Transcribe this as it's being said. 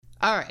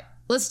All right,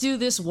 let's do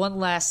this one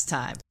last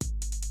time.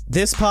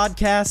 This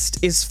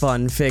podcast is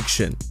fun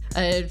fiction.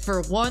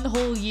 For one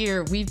whole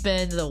year, we've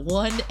been the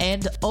one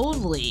and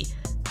only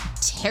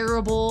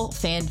terrible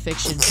fan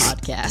fiction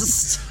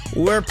podcast.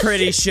 We're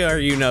pretty sure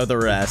you know the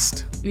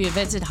rest. We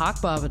invented Hawk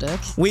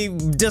Babadook. We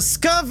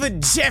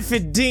discovered Jeffrey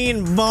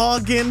Dean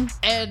Morgan.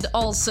 And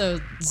also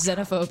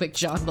xenophobic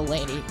John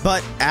Mulaney.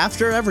 But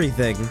after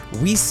everything,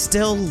 we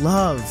still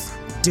love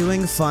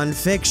doing fun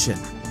fiction.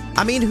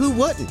 I mean, who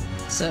wouldn't?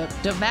 So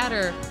no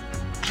matter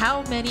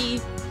how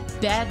many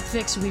bad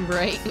fics we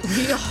write,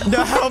 we no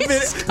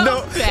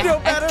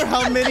matter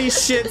how many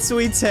shits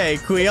we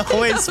take, we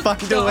always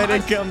find a way to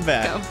come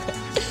back.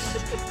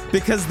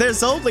 Because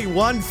there's only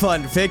one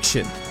fun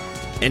fiction,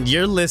 and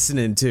you're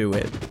listening to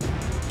it.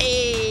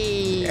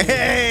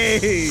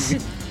 Hey!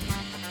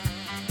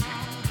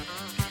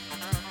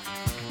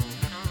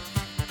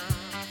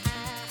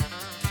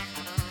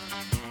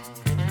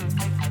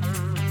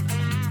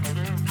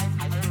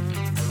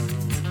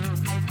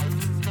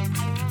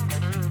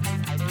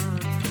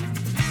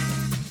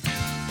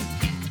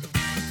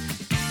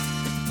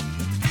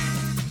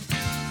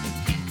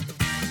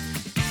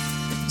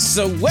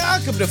 So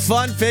welcome to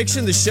Fun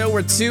Fiction, the show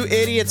where two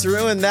idiots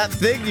ruin that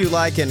thing you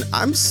like, and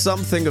I'm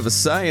something of a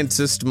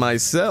scientist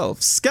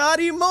myself,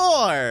 Scotty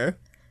Moore.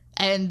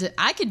 And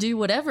I can do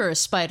whatever a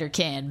spider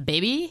can,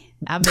 baby.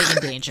 I'm big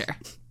in danger.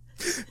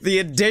 The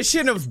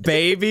addition of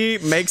baby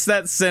makes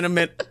that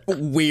sentiment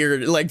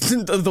weird, like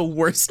the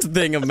worst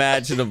thing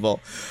imaginable.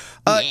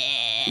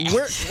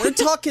 We're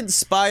talking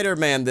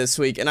Spider-Man this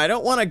week, and I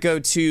don't want to go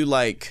too,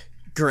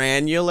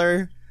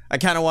 granular. I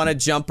kind of want to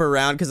jump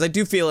around because I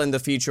do feel in the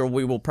future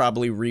we will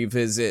probably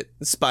revisit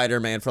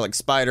Spider-Man for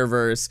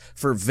Spider-Verse,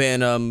 for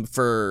Venom,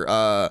 for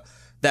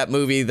that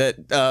movie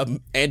that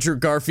Andrew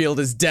Garfield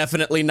is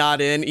definitely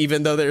not in,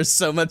 even though there's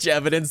so much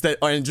evidence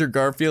that Andrew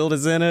Garfield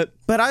is in it.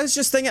 But I was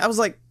just thinking, I was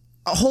like,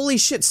 holy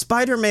shit,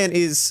 Spider-Man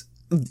is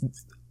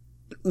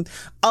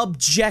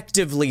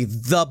objectively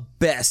the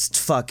best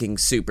fucking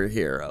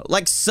superhero.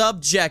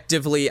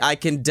 Subjectively, I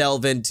can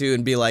delve into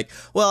and be like,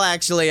 well,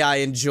 actually, I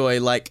enjoy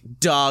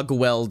Dog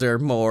Welder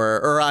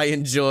more, or I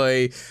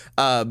enjoy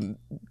other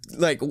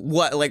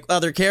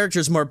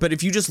characters more. But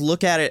if you just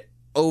look at it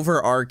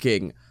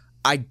overarching,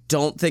 I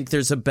don't think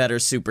there's a better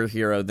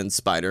superhero than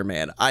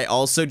Spider-Man. I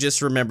also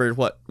just remembered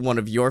what one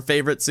of your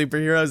favorite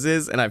superheroes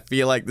is, and I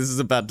feel like this is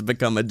about to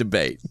become a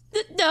debate.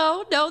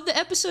 No, the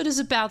episode is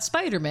about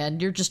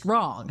Spider-Man. You're just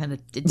wrong, and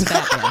it's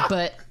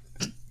Batman.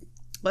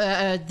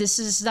 But this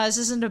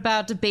isn't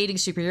about debating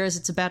superheroes.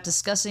 It's about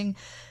discussing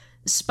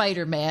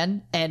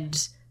Spider-Man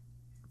and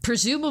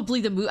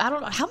presumably the movie. I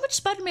don't know, how much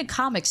Spider-Man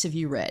comics have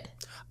you read?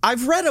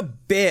 I've read a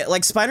bit.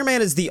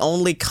 Spider-Man is the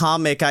only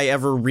comic I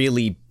ever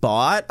really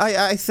bought,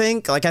 I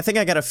think. I think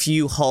I got a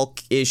few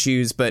Hulk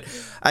issues, but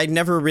I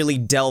never really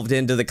delved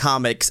into the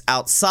comics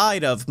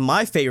outside of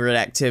my favorite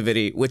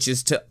activity, which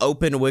is to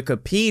open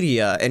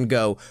Wikipedia and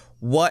go,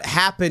 what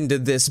happened to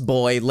this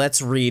boy?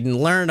 Let's read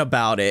and learn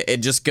about it,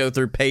 and just go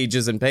through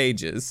pages and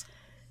pages.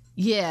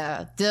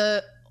 Yeah,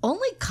 the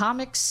only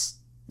comics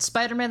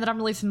Spider-Man that I'm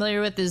really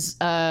familiar with is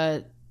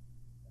there's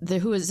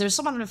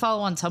someone I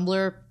follow on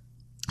Tumblr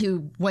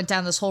who went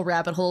down this whole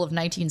rabbit hole of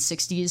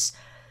 1960s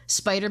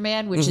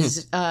Spider-Man, which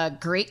is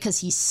great because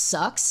he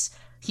sucks.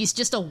 He's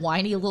just a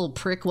whiny little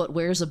prick what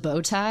wears a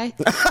bow tie.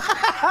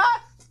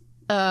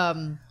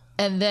 And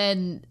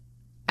then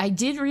I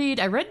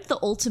read the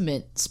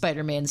Ultimate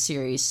Spider-Man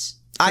series.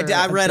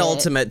 I read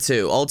Ultimate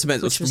too.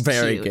 Ultimate was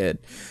very cute. Good.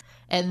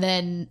 And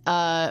then,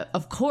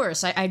 of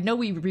course, I know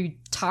we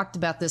talked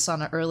about this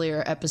on an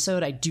earlier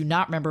episode. I do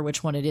not remember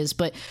which one it is,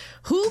 but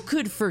who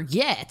could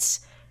forget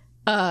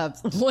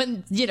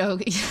when,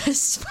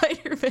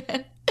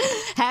 Spider-Man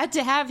had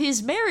to have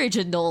his marriage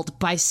annulled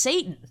by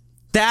Satan.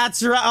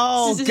 That's right.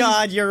 Oh,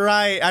 God, you're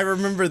right. I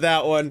remember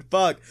that one.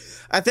 Fuck.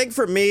 I think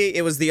for me,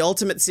 it was the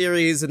Ultimate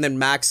series and then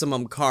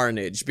Maximum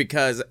Carnage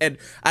and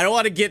I don't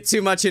want to get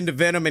too much into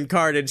Venom and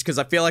Carnage because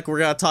I feel like we're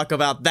going to talk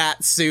about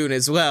that soon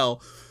as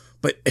well.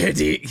 But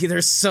Eddie,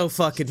 they're so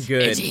fucking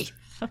good.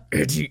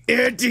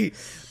 Eddie.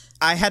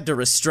 I had to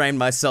restrain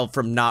myself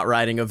from not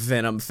writing a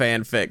Venom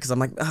fanfic because I'm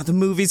like, the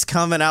movie's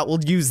coming out.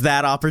 We'll use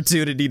that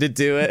opportunity to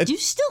do it. You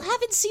still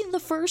haven't seen the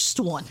first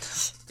one.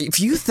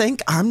 If you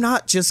think I'm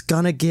not just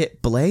gonna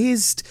get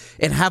blazed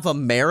and have a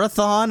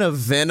marathon of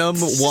Venom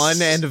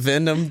 1 and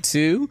Venom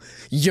 2,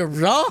 you're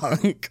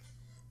wrong.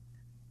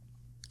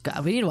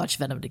 God, we need to watch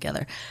Venom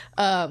together.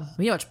 We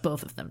need to watch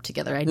both of them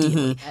together,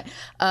 ideally.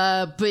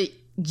 But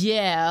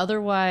yeah,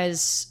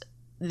 otherwise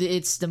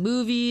it's the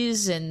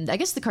movies and I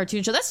guess the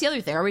cartoon show. That's the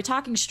other thing. Are we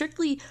talking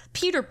strictly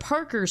Peter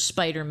Parker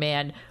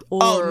Spider-Man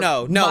or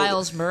no.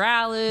 Miles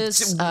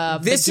Morales,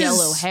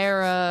 Miguel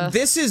O'Hara?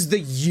 This is the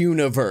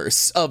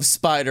universe of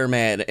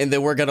Spider-Man, and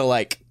then we're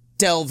gonna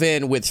delve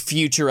in with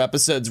future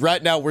episodes.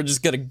 Right now, we're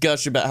just gonna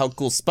gush about how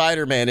cool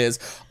Spider-Man is.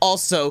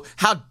 Also,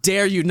 how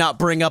dare you not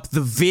bring up the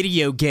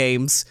video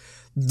games?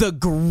 The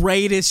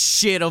greatest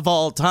shit of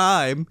all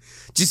time.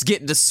 Just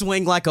getting to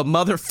swing like a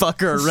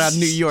motherfucker around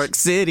New York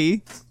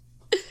City.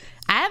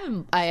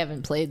 I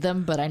haven't played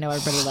them, but I know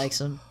everybody likes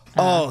them.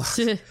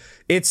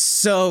 It's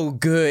so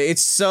good.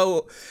 It's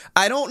so,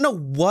 I don't know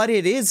what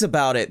it is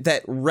about it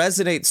that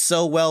resonates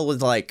so well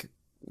with like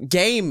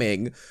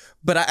gaming,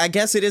 but I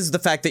guess it is the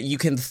fact that you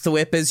can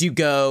thwip as you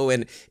go,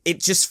 and it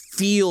just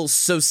feels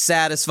so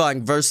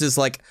satisfying versus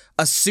like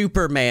a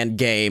Superman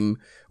game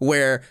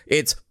where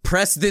it's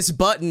press this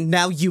button,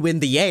 now you in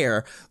the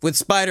air. With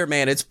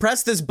Spider-Man, it's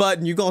press this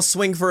button, you gonna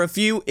swing for a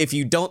few. If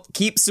you don't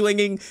keep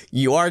swinging,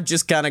 you are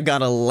just kind of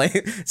gonna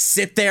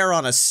sit there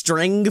on a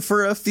string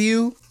for a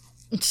few.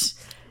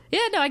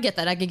 Yeah, no, I get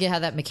that. I can get how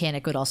that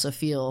mechanic would also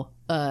feel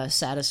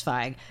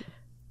satisfying.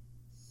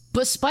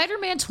 But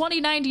Spider-Man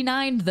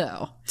 2099,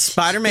 though.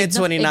 Spider-Man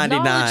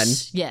 2099.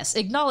 Yes,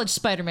 acknowledge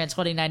Spider-Man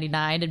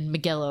 2099 and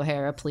Miguel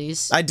O'Hara,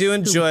 please. I do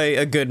enjoy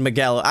a good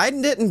Miguel. I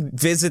didn't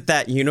visit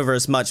that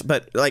universe much,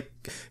 but like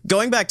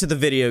going back to the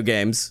video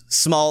games,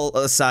 small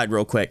aside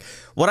real quick.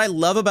 What I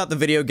love about the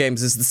video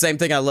games is the same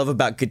thing I love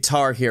about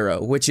Guitar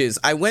Hero, which is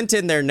I went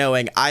in there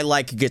knowing I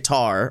like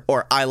guitar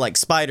or I like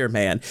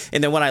Spider-Man.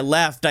 And then when I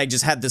left, I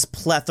just had this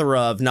plethora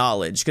of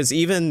knowledge, because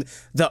even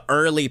the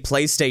early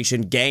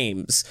PlayStation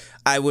games,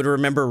 I would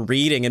remember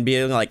reading and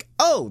being like,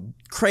 oh,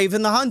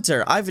 Kraven the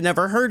Hunter, I've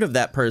never heard of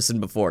that person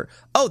before.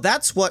 Oh,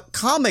 that's what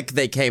comic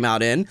they came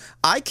out in.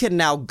 I can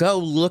now go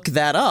look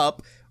that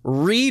up,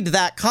 read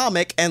that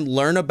comic, and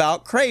learn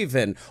about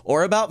Kraven,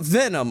 or about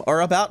Venom,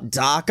 or about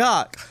Doc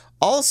Ock.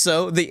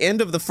 Also, the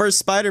end of the first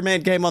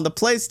Spider-Man game on the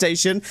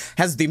PlayStation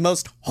has the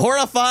most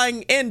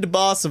horrifying end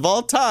boss of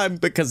all time,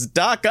 because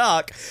Doc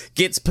Ock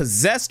gets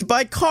possessed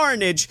by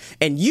Carnage,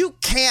 and you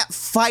can't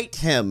fight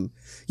him.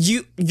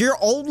 Your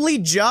only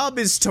job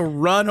is to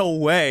run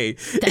away.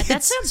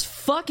 That sounds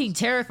fucking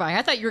terrifying.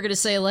 I thought you were gonna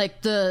say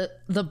like the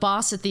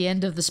boss at the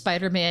end of the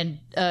Spider-Man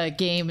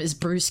game is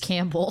Bruce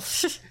Campbell.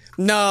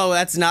 No,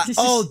 that's not.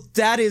 Oh,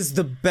 that is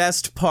the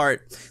best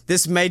part.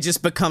 This may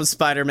just become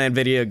Spider-Man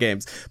video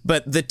games,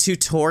 but the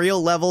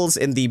tutorial levels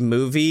in the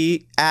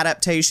movie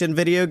adaptation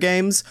video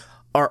games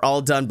are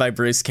all done by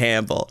Bruce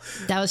Campbell.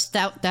 That was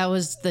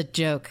the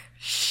joke.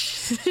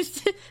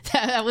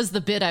 that was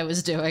the bit I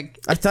was doing.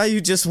 I thought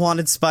you just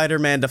wanted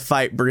Spider-Man to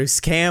fight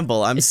Bruce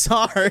Campbell. I'm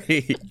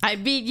sorry. I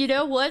mean, you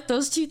know what?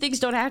 Those two things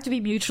don't have to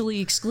be mutually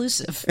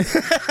exclusive.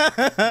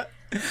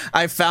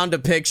 I found a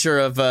picture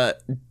of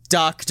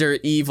Dr.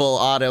 Evil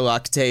Otto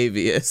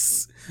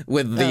Octavius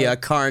with the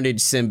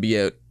Carnage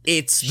symbiote.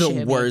 It's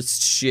the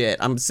worst shit.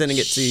 I'm sending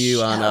it to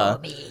you on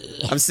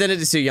I'm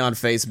sending it to you on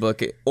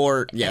Facebook,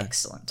 or yeah.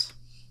 Excellent.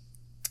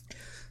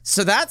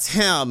 So that's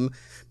him.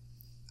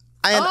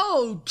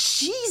 Oh,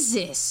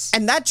 Jesus.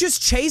 And that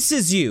just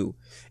chases you.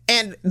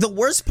 And the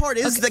worst part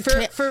is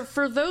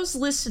for those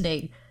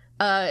listening,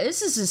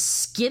 this is a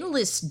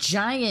skinless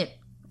giant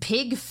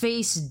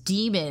pig-faced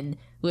demon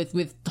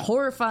with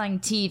horrifying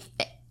teeth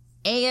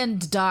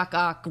and Doc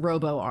Ock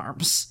robo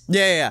arms.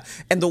 Yeah.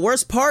 And the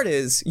worst part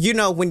is, you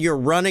know, when you're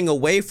running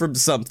away from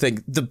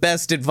something, the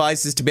best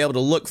advice is to be able to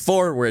look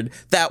forward.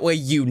 That way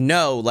you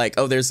know, like,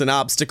 oh, there's an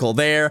obstacle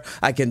there.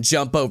 I can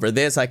jump over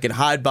this. I can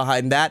hide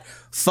behind that.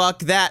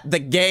 Fuck that. The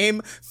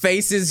game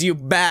faces you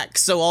back,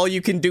 so all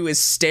you can do is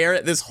stare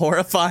at this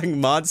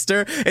horrifying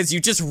monster as you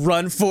just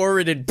run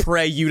forward and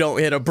pray you don't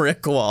hit a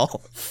brick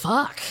wall.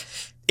 Fuck.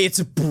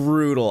 It's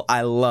brutal.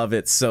 I love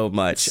it so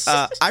much.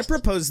 I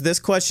proposed this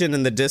question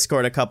in the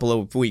Discord a couple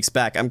of weeks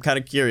back. I'm kind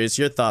of curious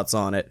your thoughts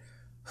on it.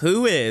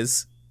 Who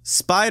is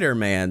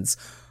Spider-Man's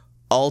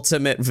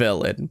ultimate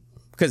villain?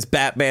 Because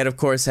Batman, of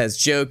course, has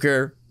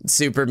Joker.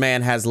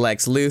 Superman has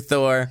Lex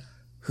Luthor.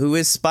 Who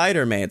is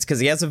Spider-Man's?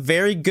 Because he has a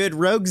very good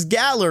rogues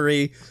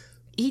gallery.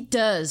 He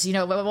does. You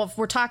know, if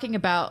we're talking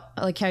about,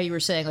 like how you were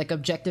saying, like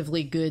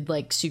objectively good,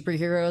 like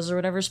superheroes or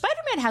whatever,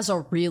 Spider-Man has a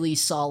really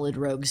solid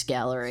rogues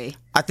gallery.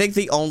 I think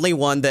the only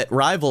one that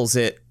rivals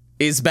it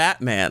is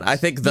Batman. I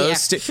think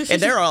those two,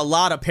 and there are a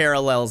lot of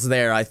parallels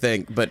there, I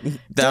think, but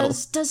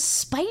does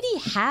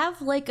Spidey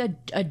have like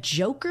a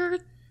Joker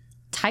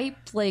type,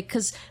 like,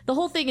 because the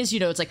whole thing is, you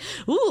know, it's like,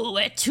 ooh,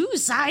 two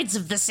sides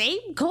of the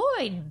same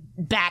coin,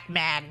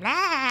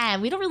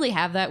 Batman. We don't really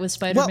have that with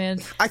Spider-Man.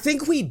 Well, I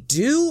think we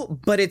do,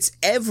 but it's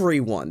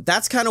everyone.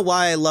 That's kind of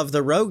why I love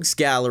the rogues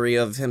gallery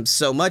of him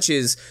so much,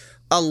 is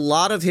a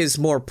lot of his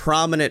more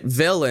prominent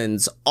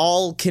villains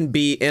all can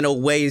be in a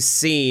way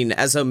seen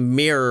as a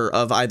mirror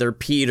of either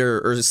Peter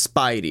or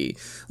Spidey.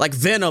 Like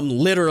Venom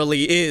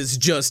literally is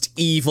just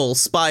evil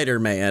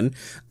Spider-Man.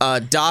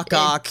 Doc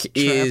Ock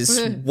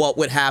is what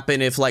would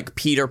happen if like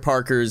Peter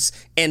Parker's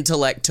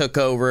intellect took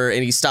over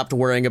and he stopped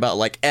worrying about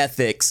like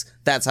ethics.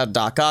 That's how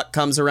Doc Ock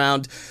comes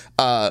around.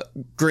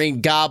 Green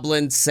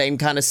Goblin, same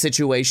kind of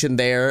situation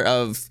there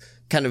of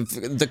kind of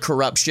the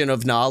corruption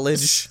of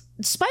knowledge.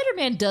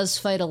 Spider-Man does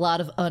fight a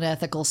lot of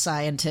unethical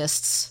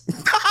scientists.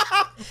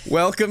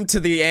 Welcome to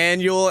the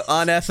annual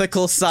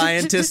Unethical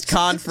Scientist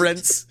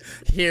Conference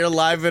here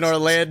live in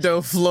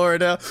Orlando,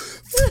 Florida.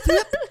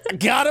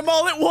 Got them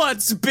all at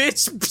once,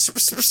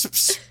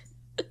 bitch.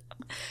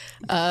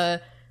 I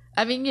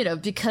mean, you know,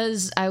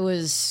 because I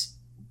was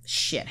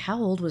shit,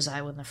 how old was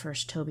I when the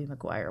first Tobey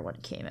Maguire one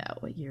came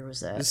out? What year was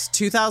that? It's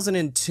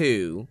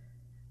 2002.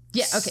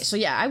 Yeah, okay, so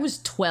yeah, I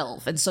was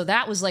 12, and so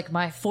that was, like,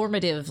 my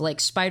formative, like,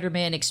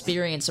 Spider-Man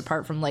experience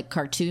apart from, like,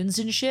 cartoons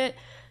and shit.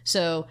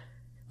 So,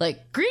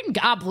 like, Green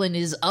Goblin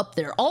is up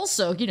there.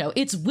 Also, you know,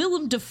 it's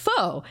Willem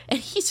Dafoe, and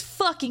he's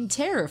fucking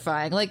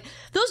terrifying. Like,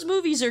 those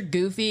movies are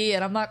goofy,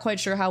 and I'm not quite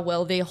sure how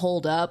well they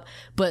hold up,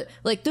 but,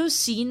 like, those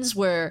scenes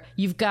where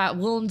you've got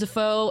Willem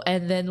Dafoe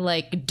and then,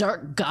 like,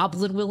 Dark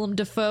Goblin Willem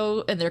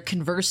Dafoe, and they're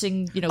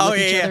conversing, you know, with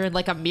each other in,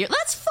 like, a mirror.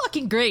 That's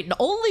fucking great, and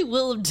only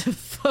Willem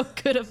Dafoe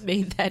could have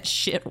made that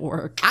shit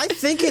work. I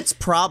think it's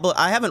probably...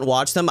 I haven't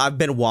watched them. I've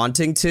been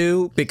wanting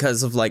to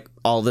because of, like,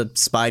 all the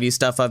Spidey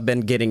stuff I've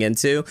been getting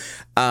into.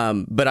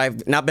 But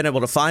I've not been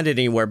able to find it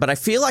anywhere. But I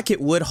feel like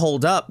it would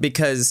hold up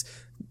because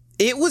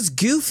it was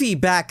goofy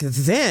back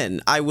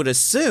then, I would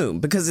assume,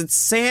 because it's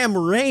Sam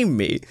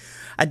Raimi.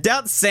 I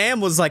doubt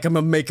Sam was like, I'm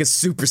gonna make a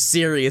super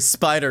serious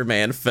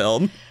Spider-Man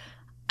film.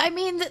 I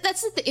mean,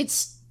 that's the thing.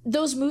 It's...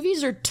 Those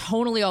movies are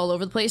tonally all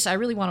over the place. I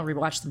really want to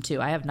rewatch them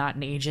too. I have not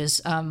in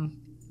ages.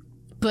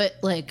 But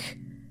like...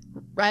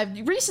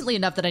 I've recently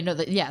enough that I know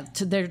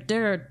that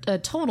they're a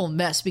total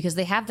mess because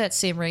they have that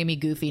Sam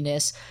Raimi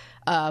goofiness,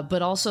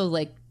 but also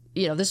like,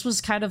 you know, this was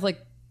kind of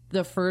like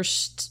the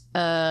first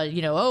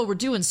we're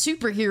doing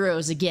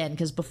superheroes again,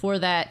 because before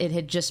that it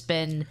had just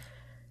been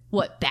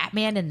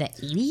Batman in the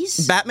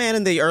 80s? Batman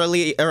in the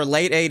late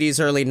 80s,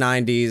 early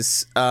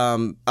 90s,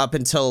 up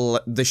until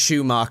the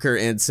Schumacher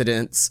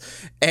incidents.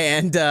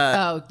 And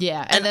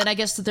and then I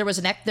guess that there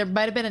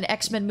might have been an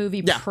X-Men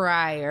movie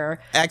prior.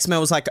 X-Men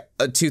was like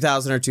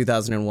 2000 or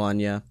 2001,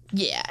 yeah.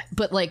 Yeah,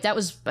 but like that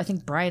was, I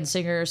think, Bryan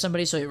Singer or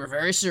somebody, so they were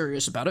very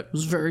serious about it. It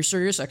was very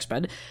serious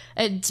X-Men.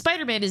 And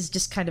Spider-Man is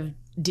just kind of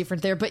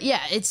different there. But yeah,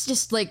 it's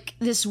just like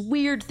this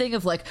weird thing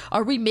of like,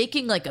 are we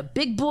making like a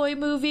big boy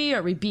movie?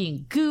 Are we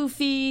being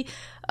goofy?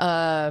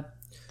 Are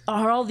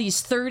all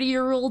these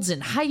 30-year-olds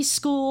in high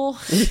school?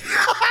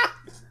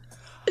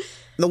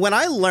 When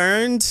I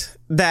learned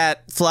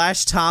that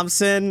Flash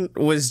Thompson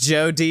was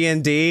Joe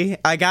D&D,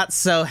 I got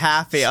so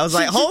happy. I was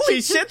like,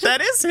 holy shit,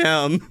 that is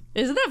him.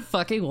 Isn't that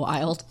fucking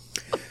wild?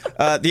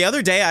 The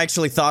other day, I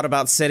actually thought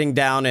about sitting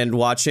down and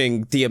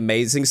watching The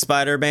Amazing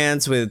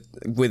Spider-Mans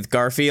with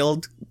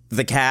Garfield,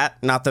 the cat,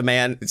 not the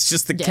man. It's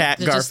just the cat,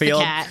 Garfield. Just the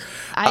cat.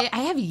 I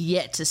have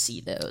yet to see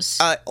those.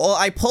 Well,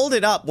 I pulled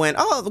it up, went,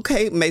 oh,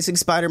 okay, Amazing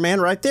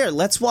Spider-Man right there.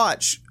 Let's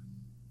watch.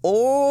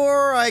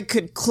 Or I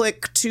could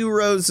click 2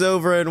 rows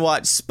over and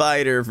watch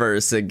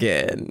Spider-Verse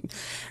again.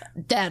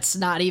 That's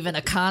not even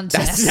a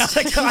contest. That's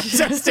not a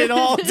contest at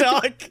all,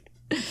 dog.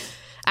 I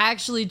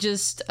actually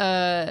just...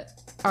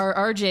 Our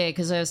RJ,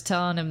 because I was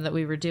telling him that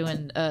we were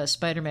doing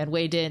Spider-Man,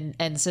 weighed in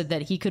and said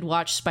that he could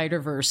watch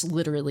Spider-Verse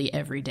literally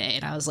every day.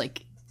 And I was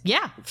like,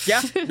 yeah.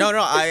 Yeah. No,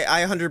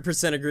 I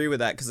 100% agree with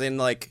that. Because then,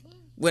 like,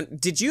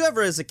 did you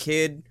ever as a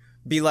kid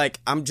be like,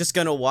 I'm just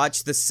going to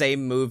watch the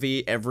same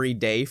movie every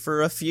day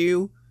for a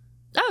few?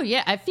 Oh,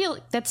 yeah. I feel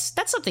that's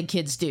something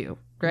kids do,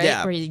 right?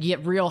 Yeah. Where you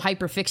get real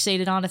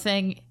hyper-fixated on a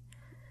thing.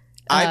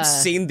 I've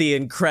seen The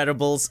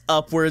Incredibles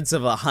upwards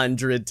of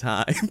 100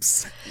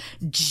 times.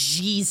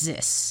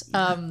 Jesus.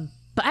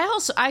 But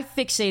I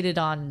fixated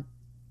on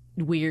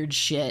weird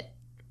shit.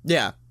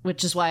 Yeah.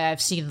 Which is why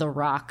I've seen The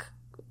Rock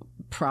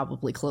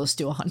probably close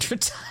to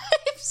 100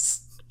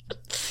 times.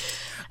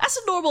 That's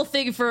a normal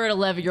thing for an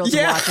 11-year-old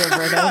to watch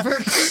over and over.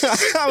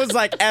 I was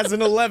like, as an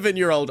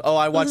 11-year-old,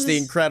 I watch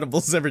The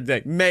Incredibles every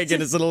day.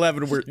 Megan is an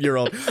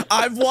 11-year-old.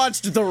 I've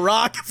watched The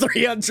Rock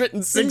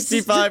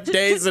 365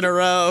 days in a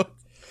row.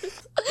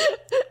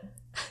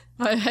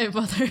 My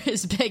mother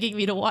is begging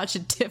me to watch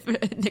a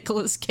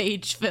Nicolas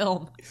Cage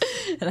film,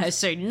 and I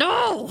say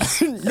no.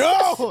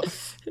 No.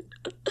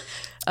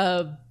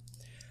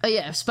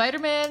 Yeah,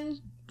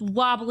 Spider-Man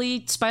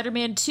wobbly.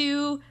 Spider-Man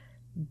 2,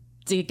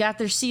 they got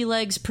their sea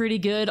legs pretty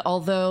good.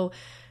 Although,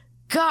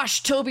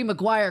 gosh, Tobey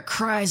Maguire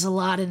cries a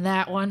lot in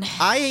that one.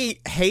 I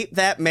hate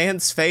that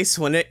man's face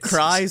when it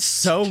cries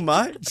so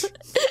much.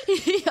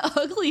 He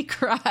ugly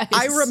cries.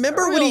 I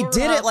remember when he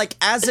did it, like,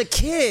 as a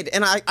kid,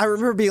 and I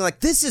remember being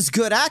like, this is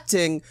good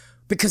acting,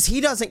 because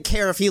he doesn't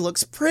care if he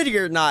looks pretty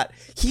or not.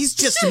 He's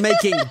just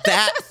making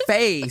that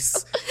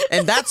face.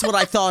 And that's what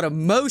I thought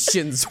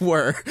emotions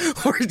were.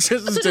 Or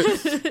just...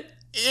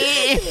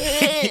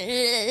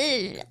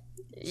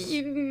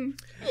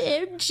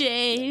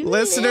 MJ.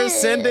 Listeners,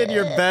 send in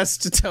your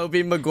best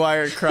Tobey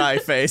Maguire cry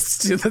face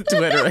to the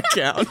Twitter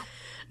account.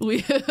 We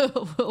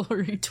will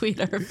retweet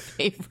our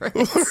favorites.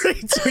 We'll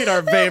retweet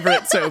our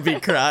favorite Tobey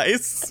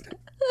cries.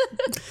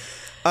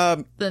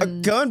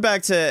 Going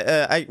back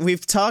to,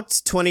 we've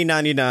talked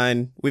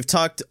 2099. We've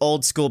talked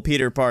old school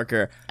Peter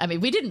Parker. I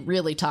mean, we didn't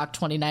really talk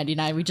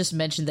 2099. We just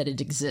mentioned that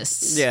it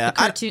exists. Yeah.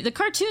 The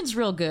cartoon's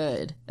real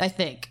good, I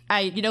think.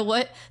 You know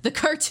what? The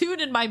cartoon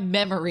in my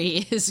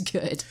memory is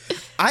good.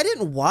 I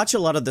didn't watch a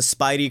lot of the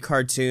Spidey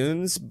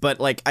cartoons, but,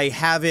 like, I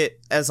have it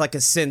as, like,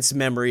 a sense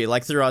memory,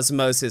 like, through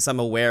osmosis.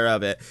 I'm aware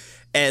of it.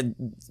 And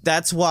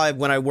that's why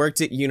when I worked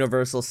at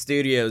Universal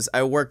Studios,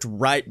 I worked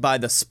right by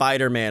the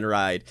Spider-Man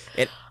ride.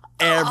 And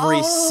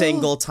every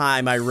single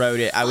time I wrote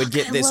it, I would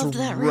get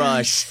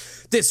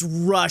this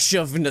rush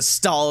of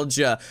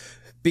nostalgia.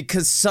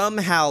 Because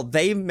somehow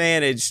they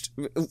managed,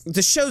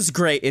 the show's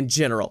great in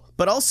general,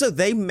 but also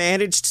they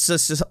managed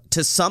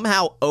to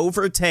somehow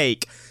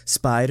overtake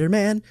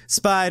Spider-Man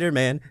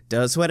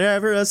does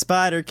whatever a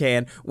spider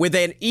can with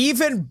an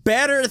even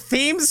better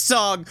theme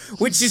song,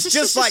 which is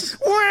just like,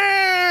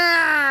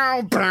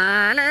 wow.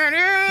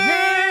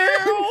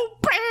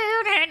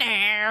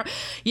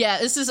 Yeah,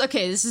 this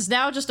is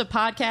now just a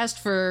podcast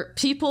for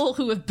people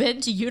who have been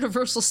to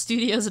Universal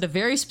Studios at a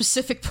very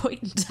specific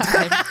point in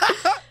time.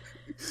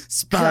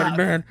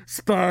 Spider-Man,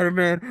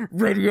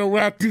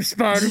 radioactive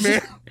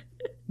Spider-Man.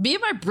 Me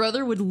and my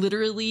brother would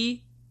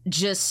literally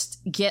just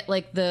get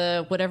like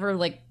the whatever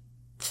like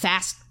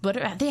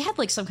they had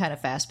like some kind of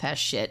fast pass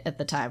shit at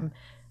the time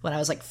when I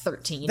was like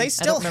 13. They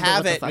still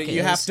have it, but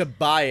you have to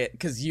buy it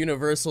because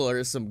Universal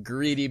are some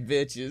greedy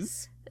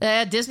bitches.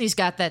 Disney's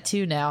got that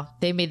too now.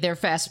 They made their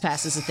fast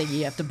passes a thing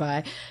you have to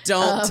buy.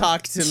 Don't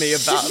talk to me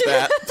about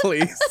that,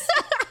 please.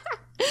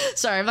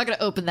 Sorry, I'm not going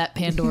to open that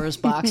Pandora's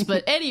box,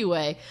 but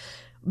anyway,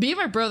 me and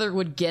my brother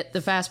would get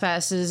the fast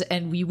passes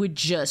and we would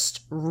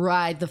just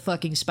ride the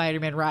fucking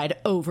Spider-Man ride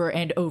over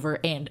and over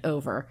and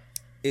over.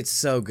 It's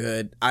so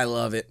good. I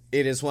love it.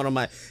 It's one of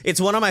my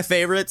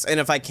favorites, and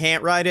if I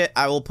can't ride it,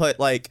 I will put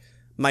like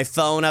my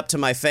phone up to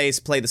my face,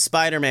 play the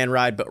Spider-Man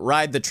ride, but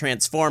ride the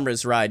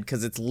Transformers ride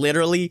because it's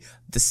literally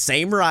the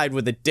same ride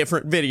with a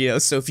different video.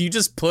 So if you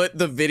just put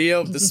the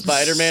video of the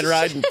Spider-Man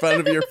ride in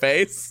front of your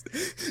face,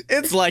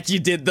 it's like you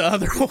did the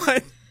other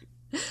one.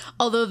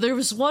 Although there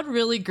was one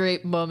really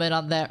great moment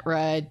on that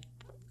ride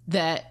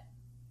that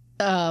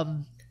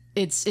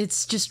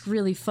it's just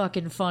really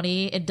fucking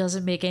funny. It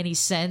doesn't make any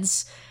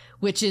sense,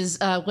 which is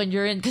when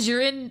you're in, because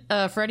you're in,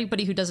 for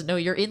anybody who doesn't know,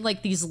 you're in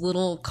like these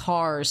little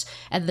cars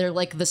and they're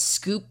like the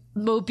Scoop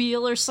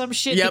Mobile or some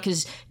shit. Yep.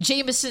 Because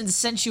Jameson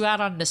sent you out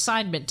on an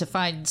assignment to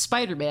find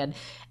Spider-Man,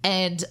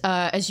 and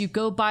as you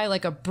go by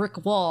like a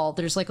brick wall,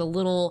 there's like a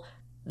little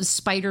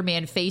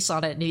Spider-Man face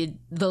on it, and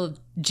the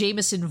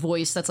Jameson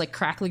voice that's like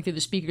crackling through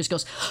the speakers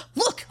goes,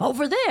 "Look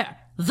over there,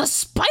 the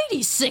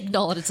Spidey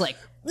signal," and it's like,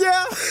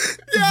 yeah.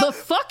 The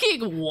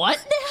fucking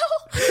what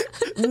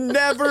now?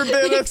 Never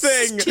been a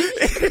thing.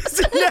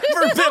 It's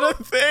never been a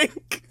thing.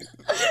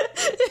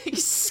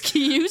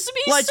 Excuse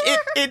me, like sir?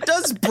 it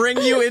does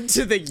bring you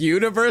into the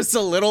universe a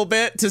little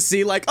bit to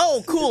see like,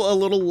 oh cool, a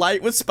little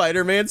light with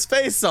Spider-Man's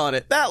face on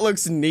it, that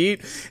looks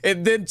neat.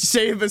 And then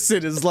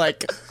Jameson is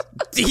like,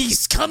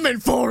 he's coming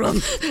for him.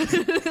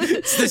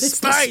 It's the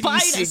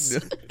Spidey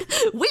signal.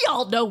 We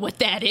all know what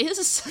that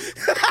is.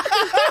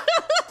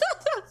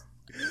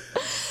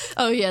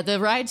 Oh yeah, the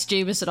rides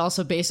Jameson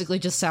also basically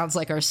just sounds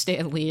like our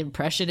Stan Lee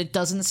impression. It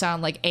doesn't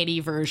sound like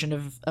any version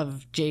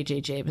of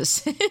JJ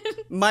Jameson.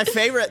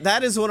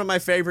 That is one of my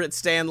favorite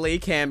Stan Lee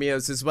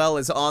cameos as well,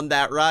 as on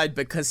that ride,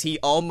 because he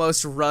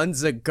almost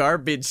runs a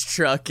garbage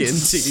truck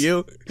into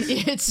you.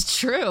 It's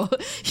true.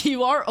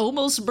 You are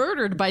almost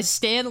murdered by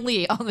Stan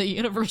Lee on the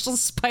Universal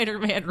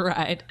Spider-Man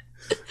ride.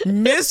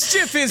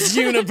 Mischief is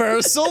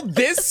Universal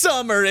this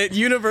summer at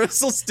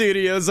Universal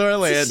Studios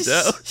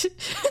Orlando.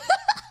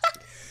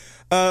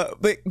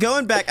 But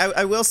going back,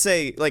 I will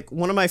say, like,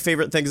 one of my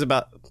favorite things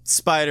about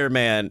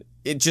Spider-Man,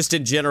 just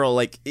in general,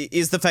 like,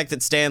 is the fact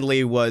that Stan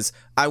Lee was,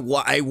 I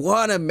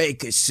want to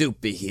make a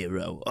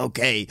superhero,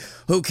 okay,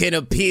 who can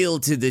appeal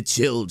to the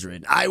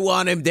children. I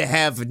want him to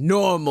have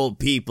normal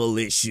people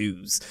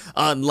issues,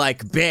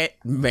 unlike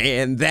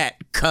Batman,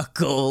 that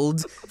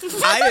cuckold.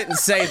 I didn't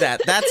say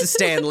that. That's a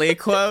Stan Lee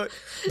quote,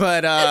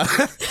 but,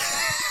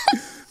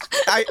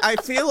 I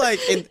feel like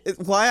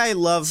why I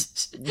love...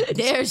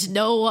 There's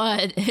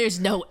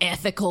no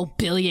ethical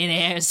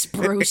billionaires,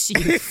 Bruce,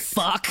 you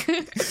fuck.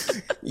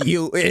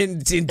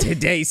 In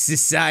today's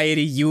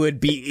society, you would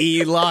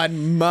be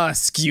Elon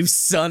Musk, you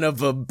son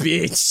of a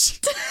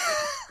bitch.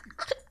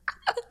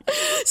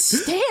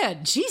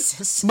 Stan,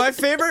 Jesus. My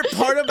favorite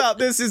part about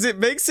this is it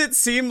makes it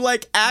seem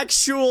like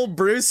actual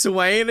Bruce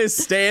Wayne is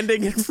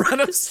standing in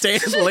front of Stan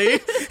Lee,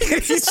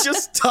 and he's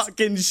just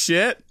talking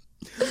shit.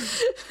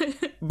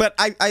 But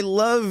I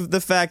love the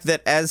fact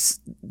that as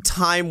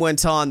time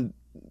went on,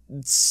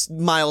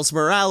 Miles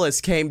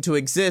Morales came to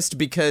exist,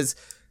 because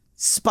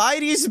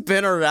Spidey's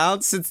been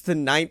around since the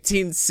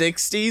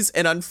 1960s,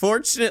 and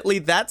unfortunately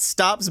that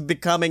stops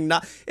becoming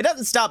it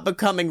doesn't stop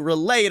becoming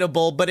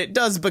relatable, but it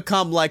does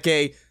become like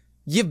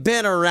you've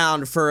been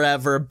around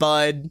forever,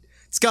 bud.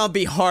 It's gonna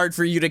be hard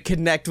for you to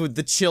connect with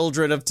the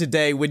children of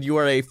today when you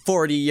are a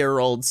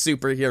 40-year-old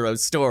superhero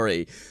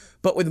story.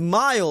 But with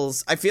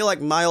Miles, I feel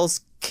like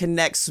Miles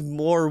connects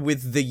more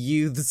with the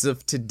youths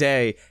of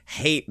today.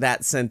 Hate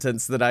that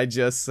sentence that I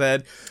just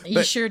said.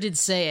 You sure did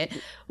say it.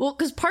 Well,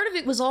 because part of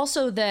it was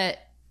also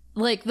that,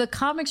 like, the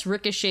comics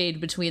ricocheted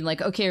between,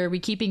 like, okay, are we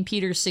keeping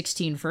Peter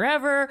 16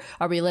 forever?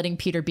 Are we letting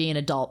Peter be an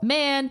adult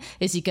man?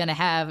 Is he going to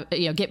have,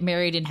 get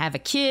married and have a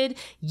kid?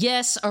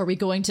 Yes. Are we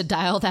going to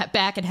dial that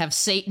back and have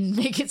Satan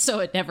make it so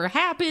it never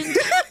happened?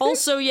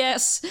 Also,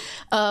 yes.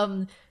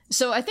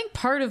 So I think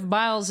part of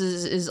Miles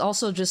is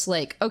also just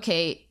like,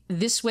 okay,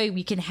 this way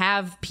we can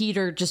have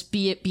Peter just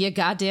be a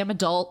goddamn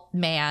adult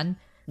man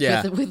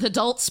with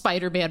adult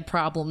Spider-Man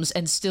problems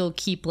and still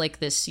keep like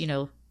this, you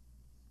know,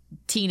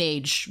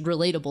 teenage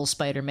relatable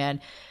Spider-Man.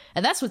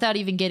 And that's without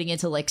even getting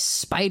into like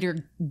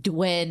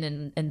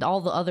Spider-Gwen and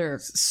all the other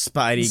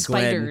Spidey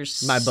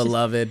spiders. Gwen, my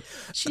beloved.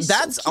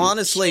 That's so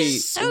honestly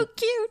She's so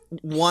cute.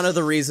 One of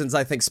the reasons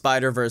I think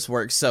Spider-Verse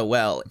works so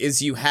well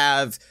is you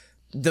have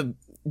the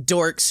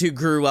dorks who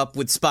grew up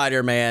with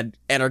Spider-Man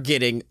and are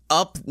getting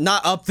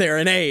not up there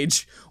in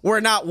age. We're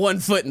not 1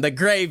 foot in the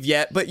grave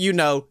yet, but you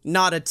know,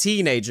 not a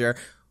teenager.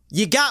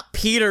 You got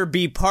Peter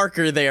B.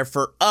 Parker there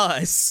for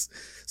us.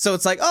 So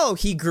it's like, oh,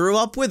 he grew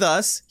up with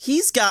us.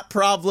 He's got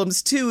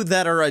problems too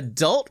that are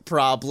adult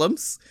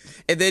problems.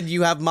 And then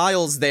you have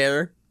Miles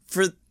there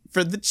for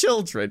the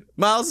children.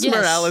 Miles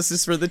Morales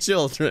is for the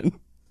children.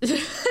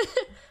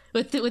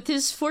 with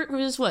his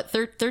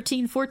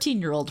 13,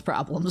 14-year-old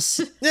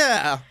problems.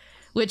 Yeah.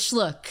 Which,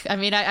 look, I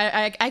mean,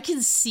 I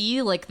can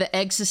see, like, the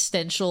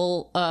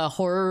existential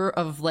horror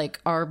of,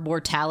 like, our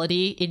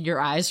mortality in your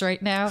eyes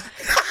right now.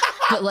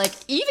 But, like,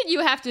 even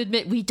you have to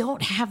admit, we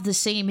don't have the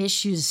same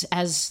issues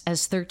as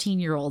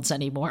 13-year-olds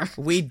anymore.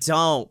 We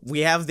don't. We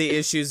have the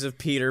issues of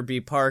Peter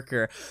B.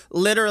 Parker.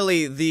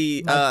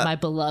 Literally, my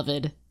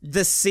beloved.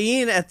 The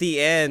scene at the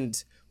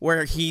end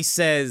where he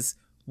says,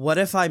 what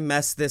if I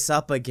mess this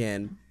up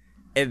again?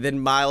 And then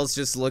Miles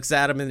just looks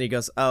at him and he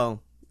goes,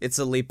 oh, it's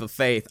a leap of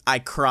faith. I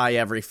cry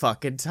every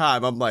fucking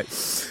time. I'm like,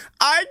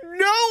 I know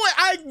it.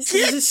 I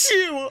get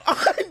you.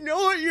 I know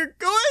what you're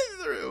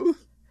going through.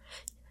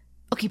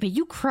 Okay, but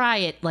you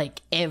cry at,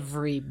 like,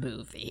 every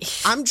movie.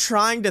 I'm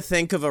trying to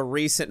think of a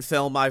recent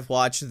film I've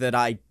watched that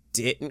I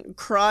didn't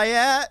cry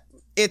at.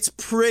 It's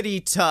pretty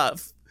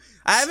tough.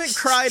 I haven't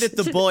cried at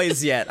The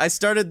Boys yet. I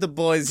started The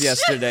Boys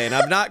yesterday, and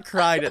I've not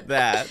cried at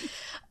that.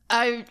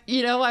 I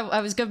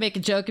was going to make a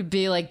joke and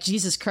be like,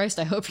 Jesus Christ,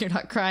 I hope you're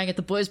not crying at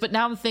The Boys. But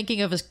now I'm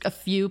thinking of a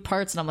few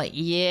parts, and I'm like,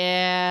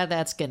 yeah,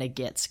 that's going to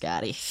get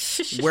Scotty.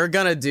 We're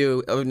going to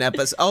do an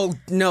episode. Oh,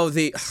 no,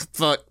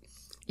 fuck.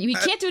 You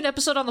can't do an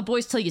episode on The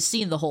Boys till you've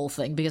seen the whole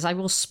thing, because I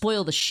will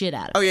spoil the shit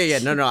out of it. Oh, yeah,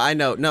 no, I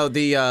know. No,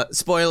 the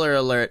spoiler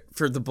alert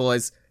for The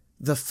Boys.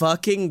 The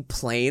fucking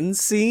plane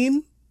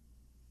scene?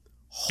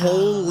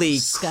 Holy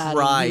Scotty,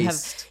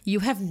 Christ. You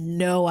have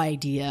no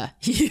idea.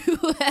 You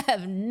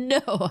have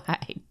no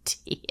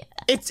idea.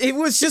 It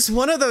was just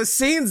one of those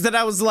scenes that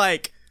I was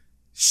like,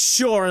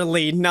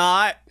 surely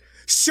not.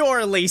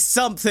 Surely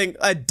something,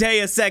 a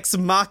deus ex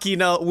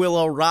machina will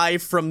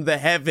arrive from the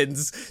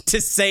heavens to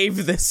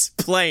save this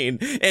plane.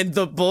 And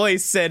the boy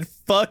said,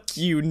 fuck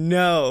you,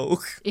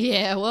 no.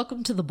 Yeah,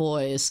 welcome to The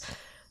Boys.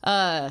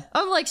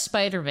 Unlike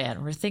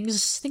Spider-Man, where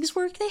things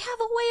work, they have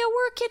a way of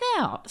working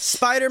out.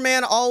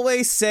 Spider-Man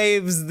always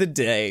saves the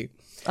day.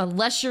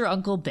 Unless you're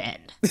Uncle Ben.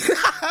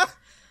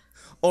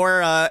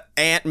 Or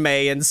Aunt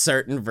May in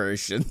certain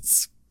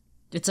versions.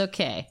 It's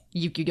okay.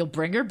 You'll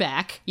bring her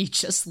back. You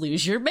just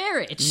lose your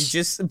marriage. You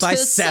just by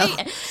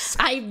self.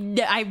 I'm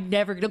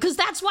never gonna, because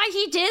that's why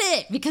he did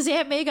it. Because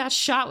Aunt May got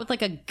shot with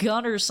like a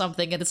gun or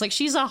something, and it's like,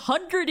 she's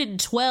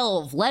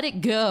 112. Let it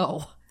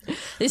go.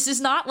 This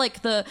is not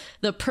like the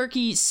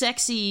perky,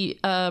 sexy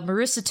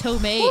Marissa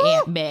Tomei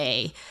Aunt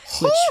May,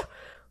 which,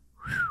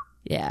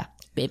 yeah,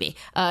 baby.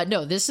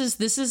 No, this is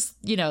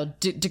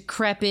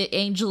decrepit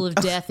angel of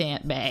death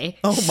Aunt May.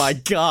 Oh my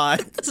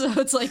god! So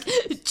it's like,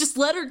 just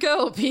let her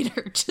go,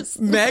 Peter.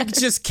 Meg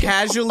just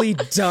casually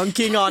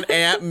dunking on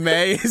Aunt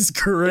May is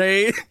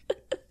great.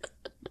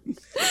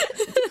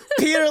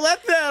 Peter,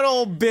 let that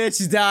old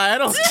bitch die. I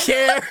don't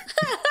care.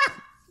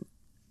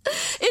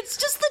 It's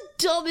just the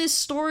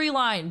dumbest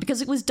storyline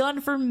because it was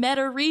done for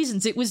meta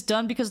reasons. It was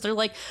done because they're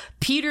like,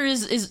 Peter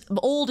is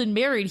old and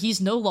married. He's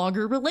no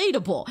longer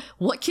relatable.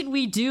 What can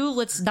we do?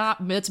 Let's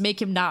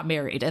make him not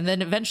married. And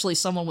then eventually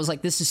someone was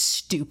like, this is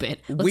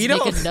stupid. Let's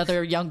make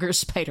another younger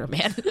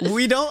Spider-Man.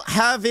 We don't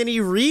have any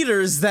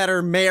readers that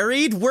are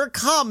married. We're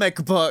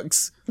comic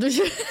books.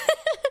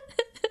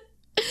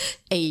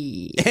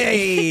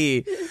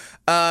 Hey.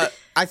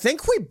 I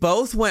think we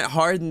both went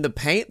hard in the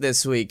paint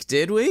this week,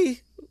 did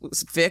we?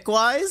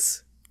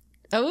 Fic-wise?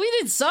 Oh, we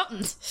did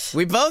something.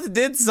 We both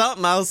did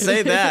something, I'll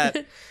say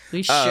that.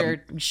 We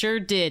sure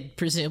did,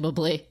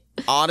 presumably.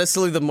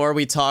 Honestly, the more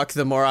we talk,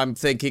 the more I'm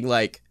thinking,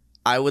 like,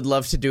 I would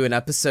love to do an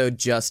episode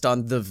just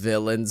on the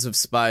villains of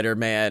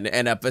Spider-Man,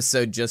 an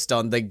episode just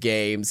on the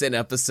games, an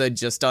episode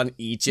just on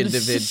each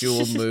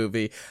individual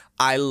movie.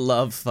 I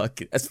love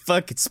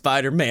fucking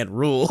Spider-Man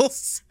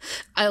rules.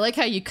 I like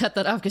how you cut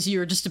that off because you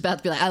were just about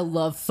to be like, I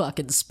love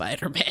fucking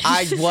Spider-Man.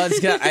 I was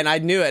gonna, and I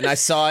knew it, and I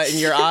saw it in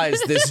your eyes,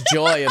 this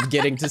joy of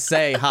getting to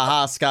say,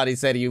 haha, Scotty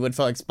said you would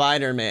fuck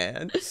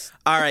Spider-Man.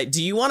 All right,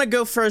 do you want to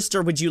go first,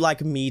 or would you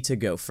like me to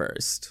go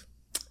first?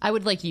 I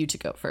would like you to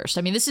go first.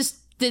 I mean, this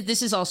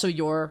is also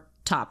your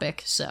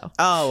topic, so.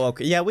 Oh,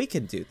 okay. Yeah, we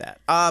could do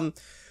that.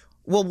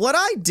 Well, what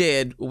I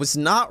did was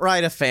not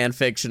write a fan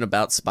fiction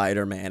about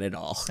Spider-Man at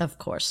all. Of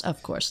course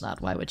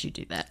not. Why would you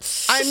do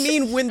that? I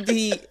mean, when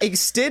the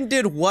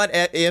extended What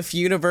If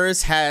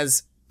universe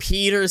has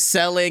Peter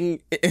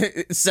selling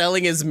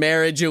his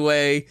marriage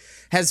away,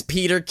 has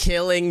Peter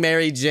killing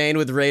Mary Jane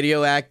with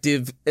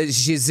radioactive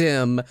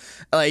jizm.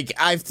 Like,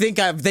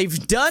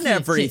 they've done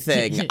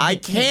everything. I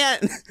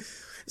can't.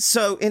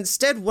 So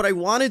instead, what I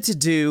wanted to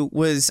do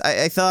was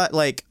I thought,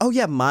 like, oh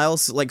yeah,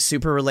 Miles, like,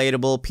 super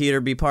relatable, Peter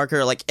B.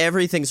 Parker, like,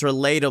 everything's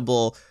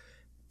relatable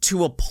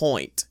to a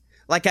point.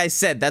 Like I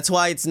said, that's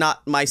why it's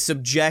not my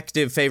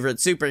subjective favorite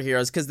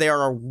superheroes, because they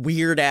are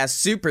weird-ass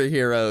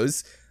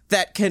superheroes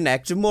that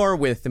connect more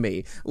with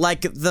me.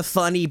 Like the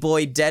funny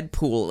boy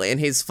Deadpool and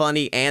his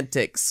funny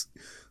antics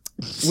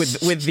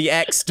with the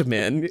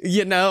X-Men,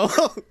 you know?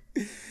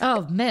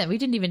 Oh, man, we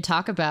didn't even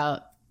talk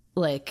about,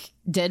 like,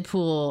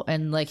 Deadpool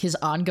and, like, his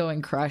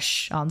ongoing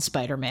crush on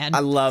Spider-Man. I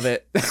love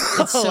it.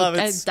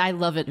 I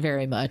love it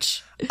very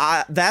much.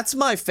 That's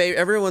my favorite.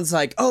 Everyone's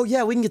like, oh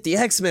yeah, we can get the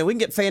X-Men, we can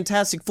get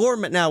Fantastic Four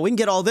now, we can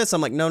get all this. I'm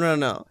like,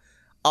 no.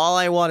 All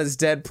I want is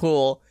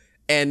Deadpool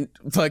and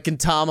fucking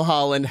Tom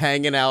Holland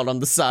hanging out on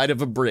the side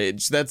of a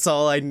bridge. That's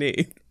all I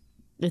need.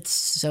 It's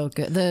so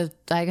good.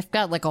 I've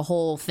got, like, a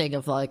whole thing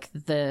of, like,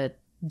 the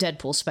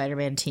Deadpool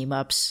Spider-Man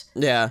team-ups.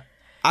 Yeah.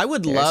 I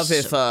would love so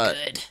if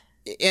good.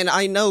 And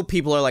I know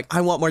people are like, I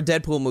want more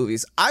Deadpool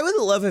movies. I would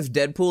love if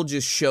Deadpool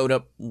just showed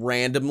up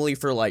randomly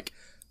for like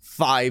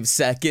 5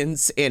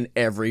 seconds in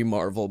every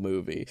Marvel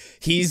movie.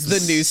 He's the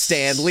new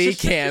Stan Lee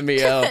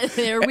cameo.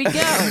 There we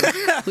go.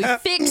 We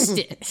fixed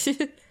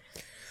it.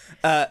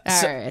 All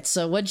right.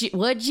 So what'd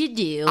you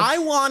do? I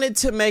wanted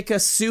to make a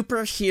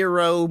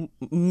superhero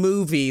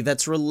movie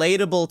that's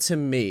relatable to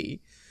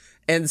me.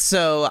 And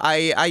so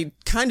I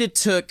kind of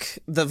took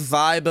the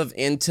vibe of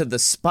Into the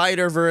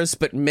Spider-Verse,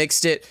 but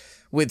mixed it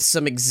with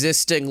some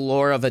existing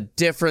lore of a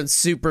different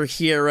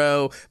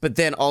superhero, but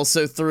then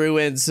also threw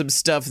in some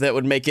stuff that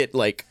would make it,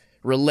 like,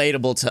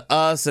 relatable to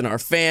us and our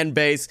fan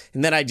base,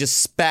 and then I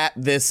just spat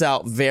this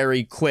out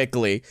very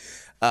quickly.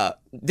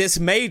 This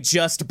may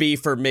just be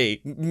for me.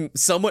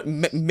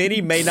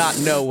 Many may not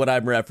know what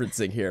I'm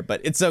referencing here,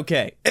 but it's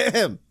okay.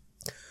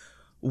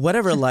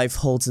 Whatever life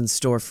holds in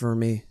store for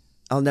me,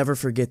 I'll never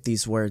forget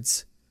these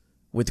words.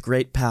 With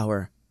great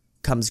power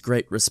comes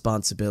great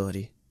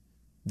responsibility.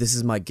 This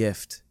is my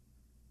gift.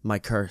 My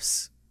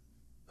curse.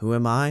 Who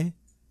am I?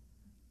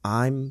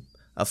 I'm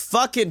a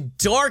fucking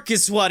dork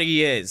is what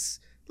he is.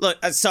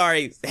 Look,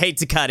 sorry, hate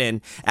to cut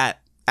in.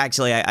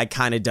 Actually, I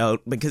kind of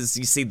don't, because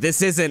you see,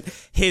 this isn't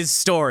his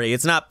story.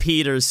 It's not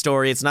Peter's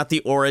story. It's not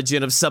the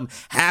origin of some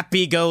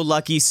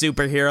happy-go-lucky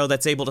superhero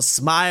that's able to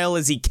smile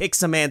as he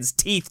kicks a man's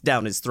teeth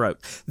down his throat.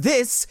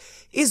 This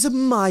is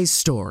my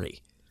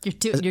story.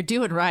 You're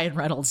doing Ryan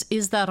Reynolds.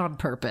 Is that on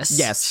purpose?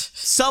 Yes,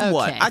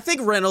 somewhat. Okay. I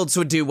think Reynolds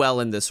would do well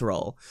in this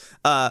role.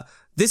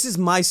 This is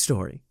my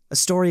story, a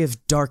story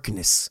of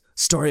darkness,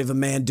 story of a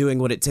man doing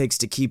what it takes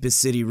to keep his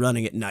city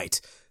running at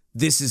night.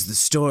 This is the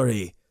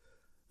story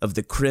of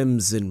the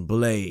Crimson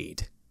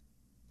Blade.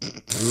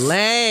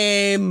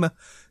 Lame.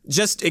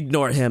 Just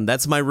ignore him.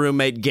 That's my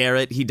roommate,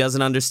 Garrett. He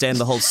doesn't understand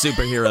the whole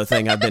superhero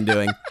thing I've been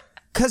doing.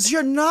 'Cause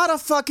you're not a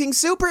fucking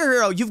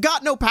superhero. You've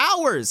got no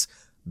powers.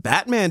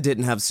 Batman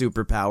didn't have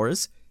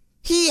superpowers.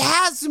 He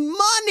has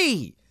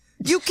money.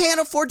 You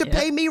can't afford to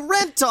pay me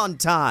rent on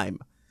time.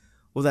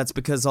 Well, that's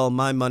because all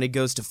my money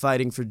goes to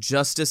fighting for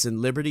justice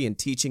and liberty and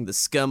teaching the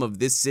scum of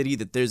this city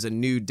that there's a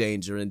new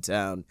danger in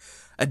town.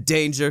 A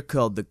danger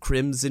called the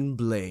Crimson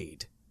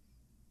Blade.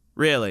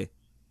 Really?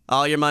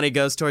 All your money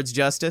goes towards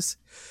justice?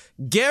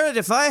 Garrett,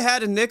 if I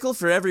had a nickel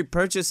for every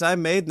purchase I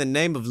made in the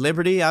name of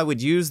liberty, I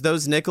would use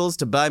those nickels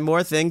to buy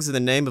more things in the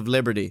name of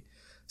liberty.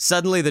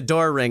 Suddenly the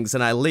door rings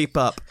and I leap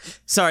up.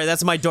 Sorry,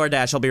 that's my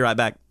DoorDash. I'll be right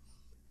back.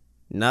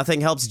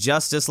 Nothing helps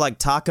justice like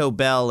Taco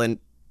Bell and...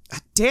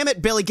 Damn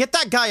it, Billy, get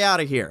that guy out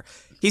of here.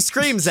 He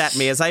screams at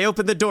me as I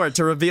open the door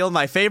to reveal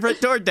my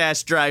favorite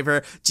DoorDash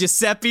driver,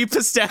 Giuseppe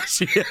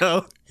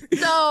Pistachio.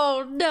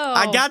 No.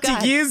 I got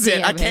to use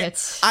it. I can't.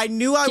 It. I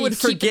knew I would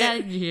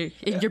forget. Keep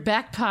it in your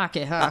back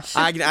pocket, huh?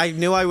 I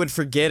knew I would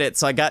forget it,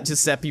 so I got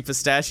Giuseppe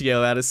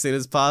Pistachio out as soon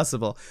as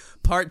possible.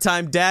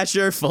 Part-time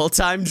dasher,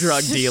 full-time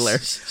drug dealer.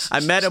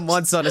 I met him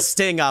once on a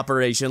sting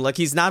operation. Look,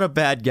 he's not a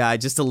bad guy,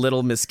 just a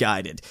little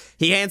misguided.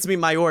 He hands me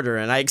my order,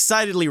 and I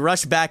excitedly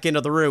rush back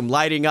into the room,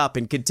 lighting up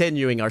and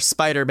continuing our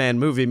Spider-Man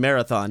movie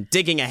marathon,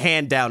 digging a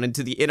hand down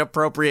into the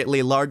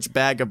inappropriately large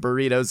bag of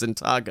burritos and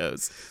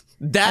tacos.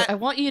 I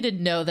want you to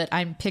know that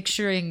I'm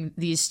picturing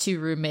these two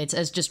roommates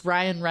as just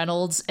Ryan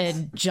Reynolds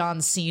and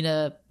John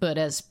Cena, but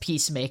as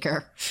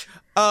Peacemaker.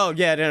 Oh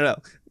yeah, no.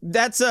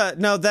 That's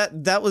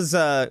that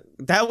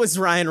was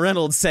Ryan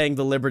Reynolds saying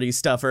the Liberty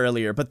stuff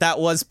earlier, but that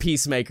was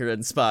Peacemaker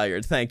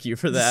inspired. Thank you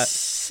for that.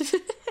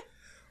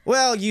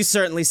 Well, you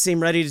certainly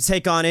seem ready to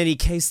take on any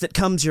case that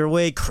comes your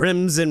way,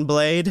 Crimson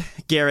Blade.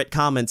 Garrett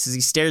comments as he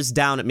stares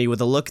down at me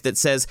with a look that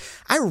says,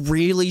 I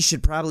really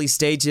should probably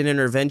stage an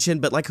intervention,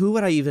 but like, who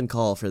would I even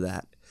call for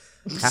that?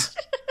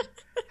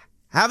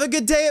 Have a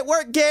good day at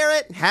work,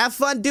 Garrett. Have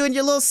fun doing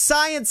your little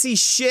science-y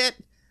shit.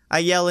 I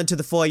yell into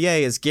the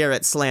foyer as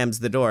Garrett slams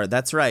the door.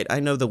 That's right,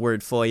 I know the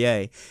word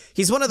foyer.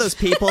 He's one of those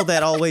people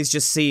that always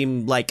just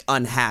seem, like,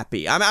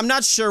 unhappy. I'm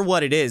not sure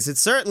what it is.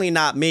 It's certainly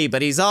not me,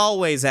 but he's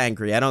always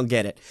angry. I don't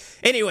get it.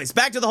 Anyways,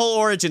 back to the whole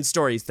origin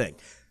story thing.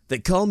 They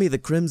call me the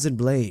Crimson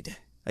Blade.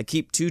 I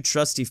keep 2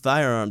 trusty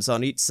firearms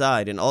on each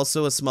side and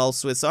also a small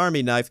Swiss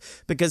Army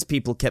knife because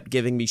people kept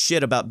giving me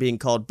shit about being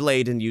called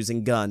Blade and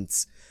using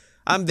guns.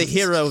 I'm the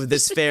hero of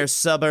this fair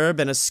suburb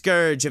and a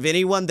scourge of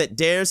anyone that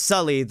dares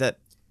sully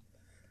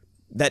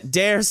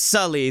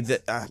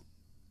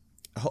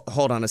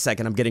hold on a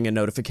second, I'm getting a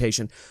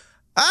notification.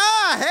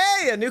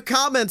 Hey, a new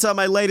comment on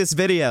my latest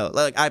video.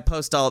 Look, I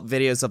post all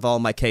videos of all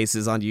my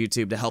cases on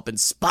YouTube to help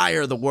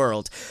inspire the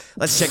world.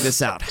 Let's check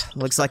this out.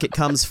 Looks like it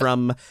comes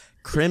from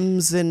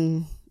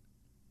Crimson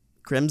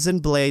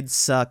Blade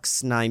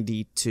Sucks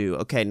 92.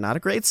 Okay, not a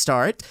great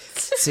start.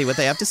 Let's see what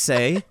they have to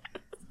say.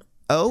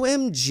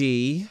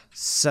 OMG,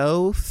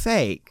 so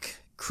fake.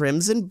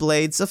 Crimson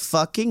Blade's a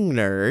fucking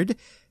nerd.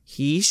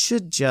 He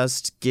should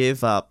just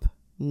give up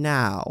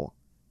now.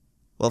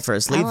 Well,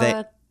 firstly,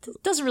 it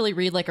doesn't really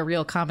read like a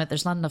real comment.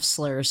 There's not enough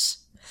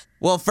slurs.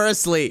 Well,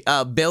 firstly,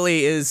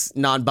 Billy is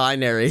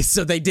non-binary,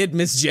 so they did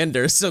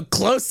misgender, so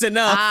close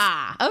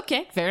enough.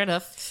 Okay, fair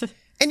enough.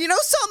 And you know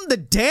something? The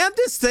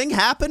damnedest thing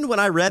happened when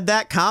I read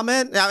that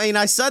comment. I mean,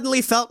 I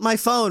suddenly felt my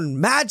phone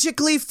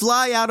magically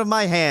fly out of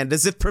my hand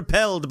as if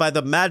propelled by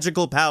the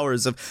magical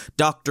powers of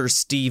Dr.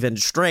 Stephen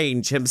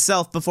Strange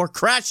himself before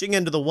crashing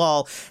into the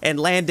wall and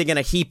landing in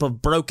a heap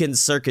of broken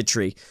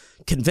circuitry.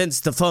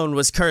 Convinced the phone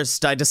was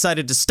cursed, I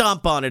decided to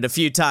stomp on it a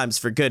few times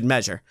for good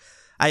measure.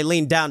 I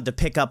leaned down to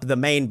pick up the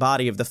main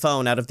body of the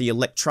phone out of the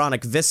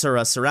electronic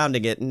viscera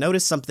surrounding it and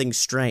noticed something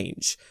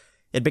strange.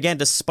 It began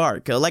to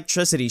spark,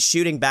 electricity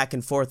shooting back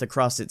and forth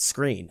across its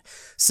screen.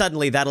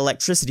 Suddenly, that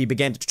electricity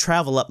began to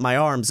travel up my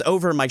arms,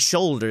 over my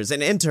shoulders,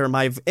 and into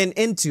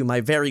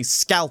my very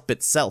scalp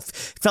itself.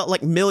 It felt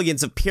like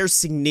millions of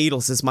piercing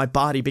needles as my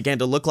body began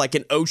to look like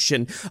an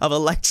ocean of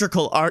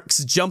electrical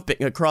arcs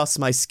jumping across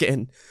my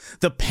skin.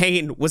 The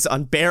pain was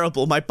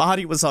unbearable, my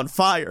body was on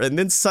fire, and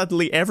then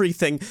suddenly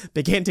everything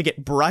began to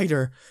get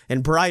brighter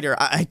and brighter.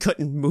 I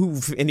couldn't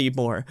move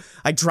anymore.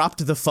 I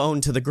dropped the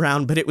phone to the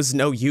ground, but it was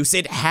no use.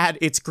 It had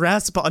its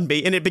grasp on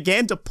me, and it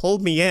began to pull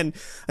me in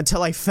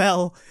until I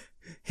fell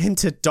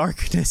into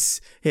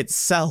darkness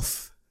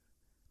itself.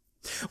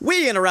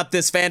 We interrupt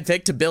this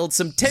fanfic to build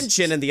some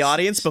tension in the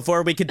audience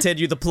before we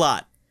continue the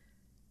plot.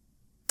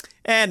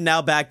 And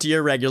now back to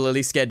your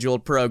regularly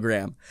scheduled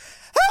program.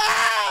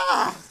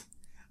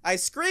 I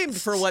screamed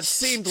for what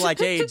seemed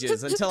like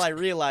ages until I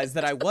realized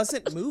that I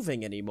wasn't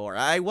moving anymore.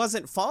 I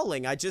wasn't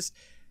falling.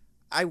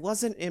 I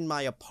wasn't in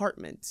my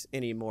apartment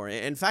anymore.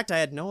 In fact, I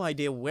had no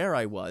idea where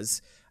I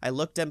was. I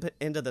looked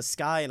into the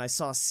sky and I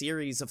saw a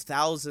series of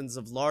thousands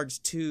of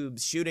large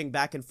tubes shooting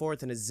back and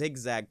forth in a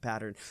zigzag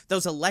pattern.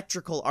 Those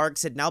electrical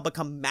arcs had now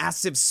become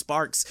massive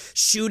sparks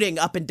shooting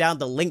up and down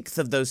the length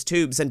of those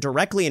tubes, and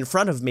directly in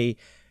front of me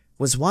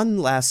was one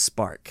last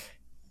spark.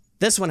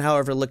 This one,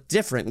 however, looked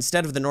different.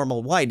 Instead of the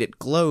normal white, it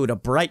glowed a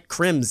bright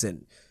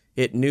crimson.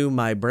 It knew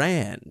my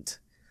brand.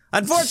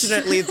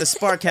 Unfortunately, the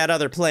spark had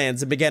other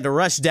plans and began to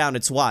rush down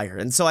its wire,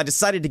 and so I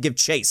decided to give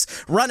chase,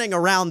 running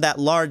around that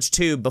large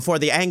tube before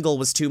the angle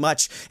was too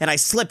much, and I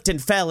slipped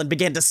and fell and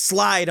began to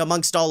slide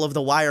amongst all of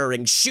the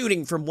wiring,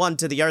 shooting from one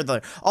to the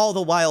other, all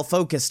the while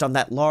focused on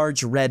that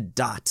large red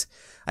dot.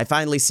 I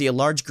finally see a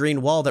large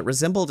green wall that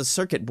resembled a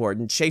circuit board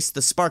and chased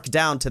the spark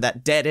down to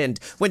that dead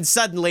end, when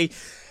suddenly...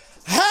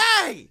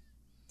 Hey!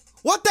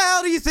 What the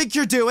hell do you think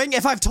you're doing?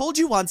 If I've told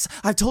you once,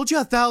 I've told you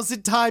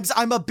 1,000 times,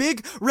 I'm a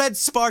big red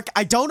spark.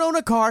 I don't own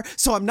a car,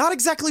 so I'm not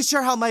exactly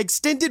sure how my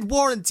extended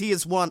warranty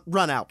is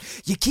run out.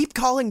 You keep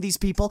calling these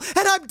people,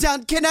 and I'm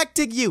done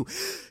connecting you.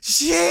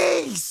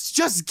 Jeez,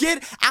 just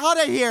get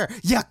out of here,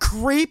 you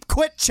creep.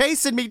 Quit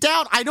chasing me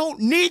down. I don't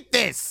need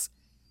this.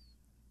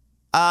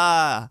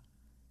 I'm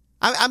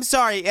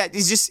sorry.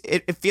 It's just,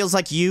 it feels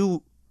like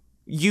you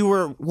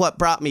were what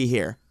brought me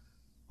here.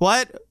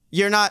 What?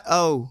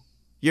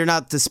 You're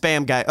not the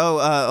spam guy.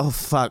 Oh,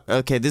 fuck.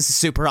 Okay, this is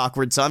super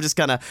awkward, so I'm just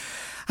gonna...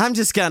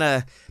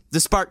 The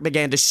spark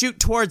began to shoot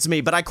towards me,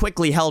 but I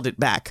quickly held it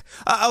back.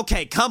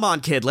 Okay, come on,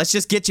 kid. Let's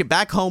just get you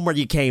back home where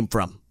you came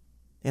from.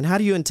 And how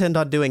do you intend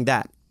on doing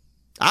that?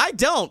 I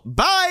don't.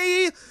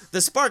 Bye!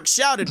 The spark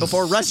shouted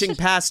before rushing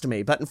past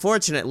me, but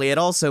unfortunately it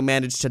also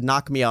managed to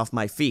knock me off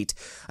my feet.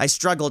 I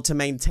struggled to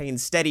maintain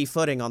steady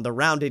footing on the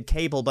rounded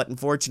cable, but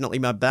unfortunately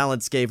my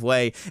balance gave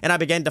way, and I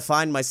began to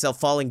find myself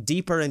falling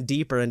deeper and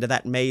deeper into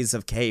that maze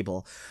of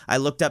cable. I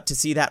looked up to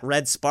see that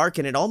red spark,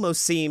 and it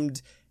almost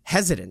seemed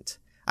hesitant.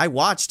 I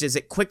watched as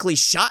it quickly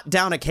shot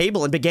down a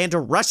cable and began to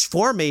rush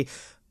for me,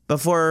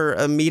 before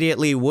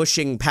immediately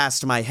whooshing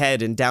past my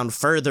head and down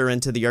further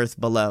into the earth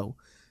below.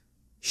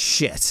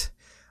 Shit,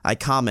 I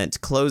comment,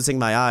 closing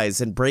my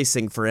eyes and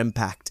bracing for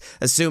impact,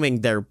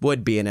 assuming there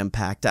would be an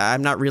impact.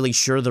 I'm not really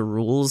sure the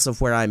rules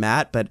of where I'm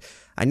at, but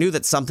I knew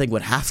that something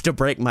would have to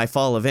break my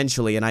fall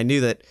eventually, and I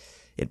knew that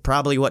it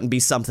probably wouldn't be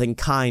something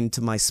kind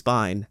to my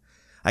spine.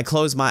 I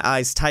closed my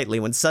eyes tightly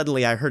when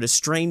suddenly I heard a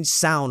strange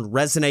sound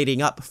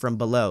resonating up from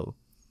below.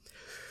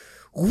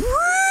 Yeah,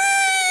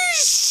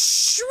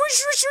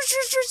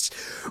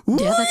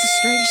 that's a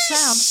strange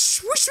sound.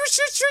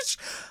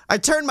 I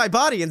turned my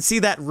body and see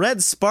that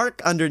red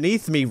spark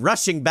underneath me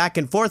rushing back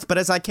and forth, but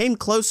as I came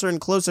closer and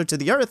closer to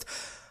the earth,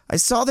 I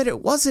saw that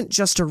it wasn't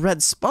just a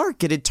red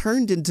spark. It had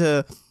turned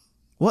into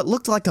what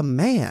looked like a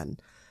man.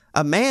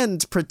 A man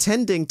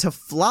pretending to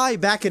fly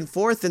back and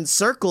forth in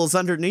circles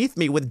underneath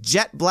me with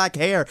jet black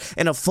hair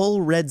and a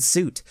full red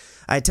suit.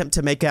 I attempt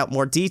to make out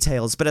more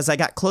details, but as I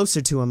got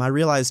closer to him, I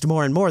realized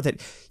more and more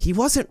that he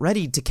wasn't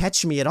ready to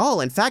catch me at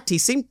all. In fact, he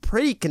seemed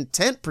pretty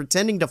content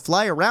pretending to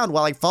fly around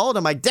while I followed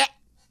him.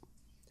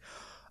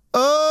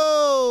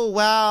 Oh,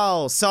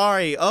 wow.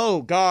 Sorry.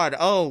 Oh, God.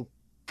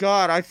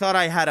 I thought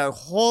I had a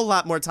whole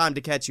lot more time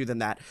to catch you than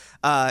that.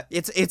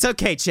 It's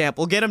okay, champ.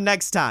 We'll get him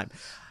next time.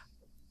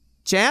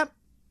 Champ?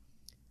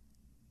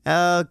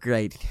 Oh,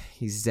 great.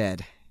 He's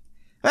dead.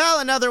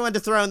 Well, another one to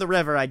throw in the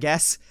river, I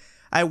guess.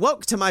 I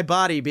woke to my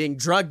body being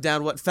drugged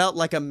down what felt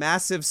like a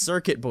massive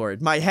circuit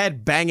board, my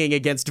head banging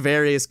against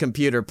various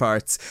computer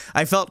parts.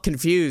 I felt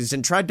confused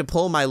and tried to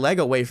pull my leg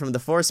away from the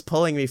force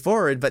pulling me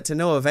forward, but to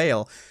no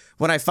avail.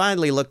 When I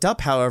finally looked up,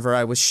 however,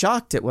 I was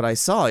shocked at what I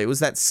saw. It was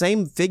that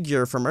same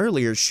figure from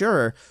earlier,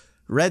 sure.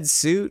 Red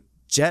suit,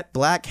 jet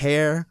black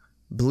hair,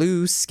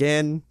 blue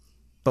skin.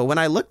 But when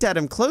I looked at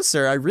him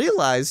closer, I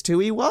realized who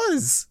he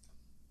was.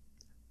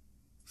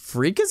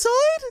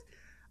 Freakazoid?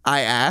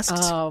 I asked.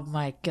 Oh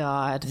my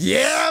god.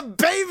 Yeah,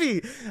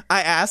 baby!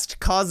 I asked,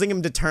 causing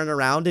him to turn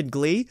around in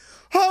glee.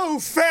 Oh,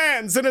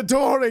 fans and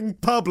adoring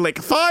public,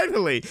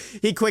 finally!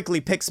 He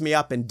quickly picks me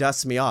up and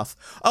dusts me off.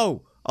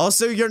 Oh,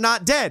 also you're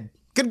not dead.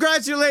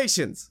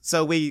 Congratulations!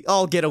 So we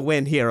all get a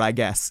win here, I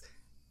guess.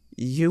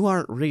 You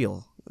aren't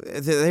real.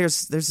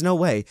 There's no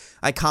way,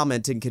 I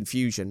comment in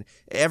confusion.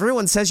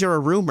 Everyone says you're a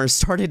rumor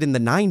started in the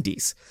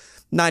 90s.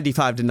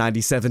 95 to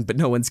 97, but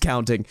no one's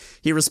counting.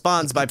 He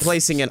responds by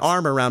placing an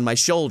arm around my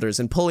shoulders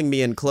and pulling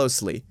me in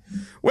closely.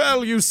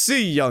 Well, you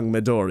see, young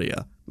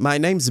Midoriya. My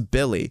name's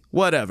Billy.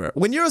 Whatever.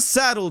 When you're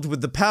saddled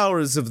with the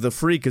powers of the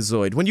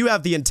Freakazoid, when you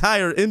have the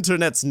entire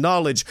internet's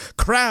knowledge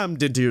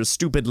crammed into your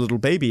stupid little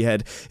baby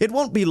head, it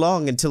won't be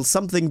long until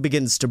something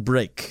begins to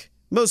break.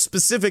 Most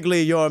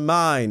specifically, your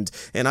mind.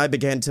 And I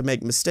began to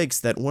make mistakes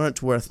that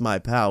weren't worth my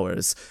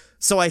powers.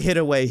 So I hid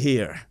away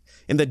here.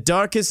 In the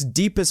darkest,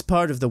 deepest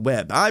part of the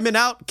web. I'm an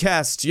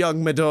outcast,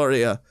 young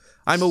Midoriya.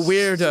 I'm a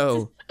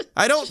weirdo.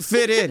 I don't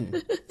fit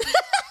in.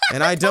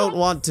 And I don't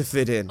want to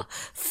fit in.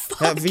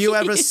 Have you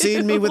ever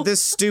seen me with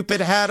this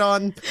stupid hat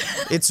on?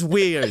 It's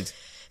weird.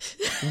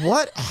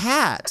 What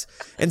hat?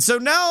 And so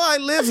now I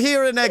live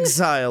here in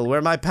exile,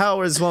 where my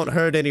powers won't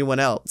hurt anyone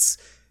else.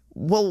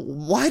 Well,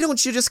 why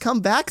don't you just come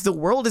back? The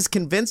world is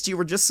convinced you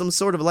were just some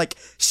sort of,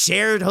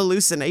 shared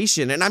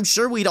hallucination, and I'm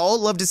sure we'd all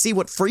love to see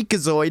what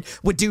Freakazoid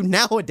would do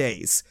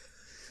nowadays.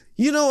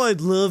 You know, I'd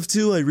love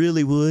to, I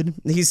really would.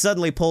 He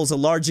suddenly pulls a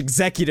large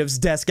executive's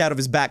desk out of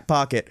his back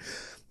pocket.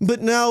 But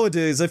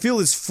nowadays, I feel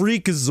this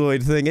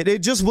Freakazoid thing,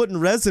 it just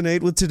wouldn't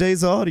resonate with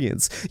today's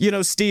audience. You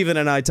know, Steven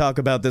and I talk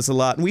about this a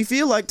lot, and we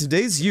feel like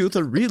today's youth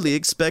are really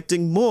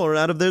expecting more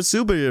out of their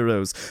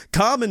superheroes.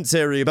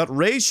 Commentary about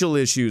racial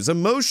issues,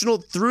 emotional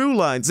through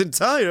lines,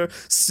 entire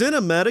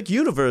cinematic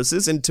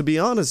universes, and to be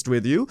honest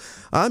with you,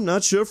 I'm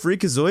not sure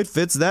Freakazoid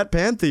fits that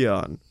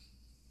pantheon.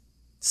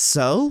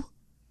 So?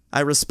 I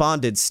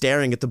responded,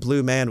 staring at the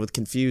blue man with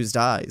confused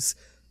eyes.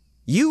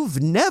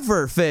 You've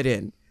never fit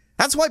in.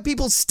 That's why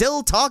people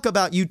still talk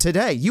about you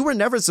today. You were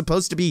never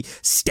supposed to be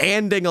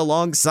standing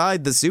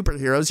alongside the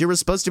superheroes. You were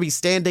supposed to be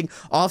standing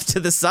off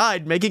to the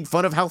side, making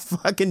fun of how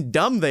fucking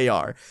dumb they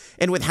are.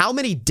 And with how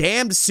many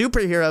damned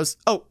superheroes...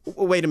 Oh,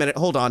 wait a minute,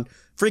 hold on.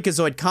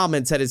 Freakazoid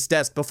comments at his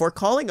desk before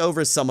calling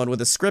over someone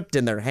with a script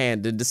in their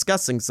hand and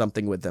discussing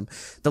something with them.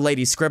 The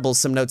lady scribbles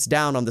some notes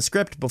down on the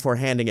script before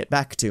handing it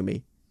back to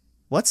me.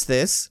 What's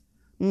this?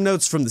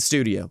 Notes from the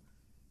studio.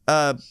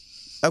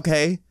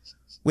 Okay.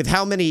 With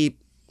how many...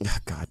 Oh,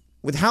 God.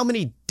 With how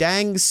many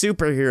dang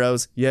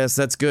superheroes... Yes,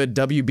 that's good.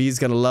 WB's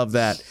gonna love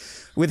that.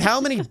 With how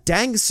many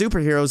dang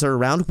superheroes are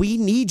around, we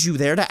need you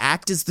there to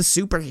act as the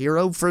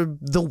superhero for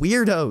the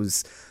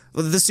weirdos.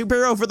 The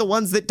superhero for the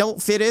ones that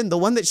don't fit in. The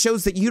one that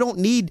shows that you don't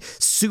need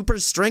super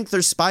strength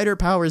or spider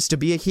powers to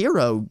be a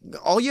hero.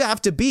 All you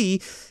have to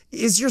be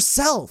is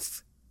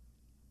yourself.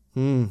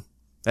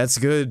 That's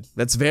good.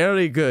 That's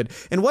very good.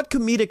 And what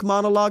comedic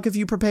monologue have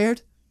you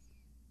prepared?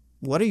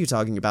 What are you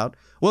talking about?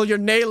 Well, you're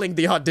nailing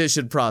the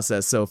audition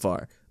process so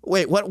far.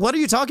 Wait, what are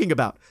you talking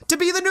about? To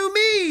be the new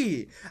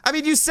me! I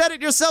mean, you said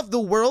it yourself. The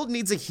world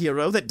needs a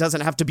hero that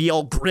doesn't have to be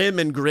all grim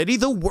and gritty.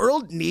 The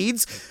world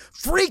needs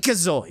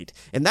Freakazoid.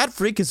 And that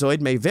Freakazoid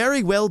may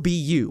very well be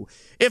you.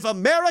 If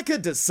America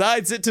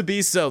decides it to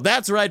be so.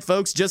 That's right,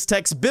 folks. Just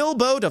text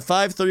Bilbo to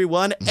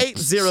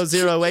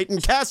 531-8008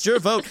 and cast your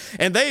vote.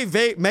 And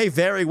they may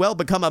very well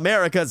become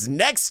America's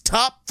next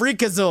top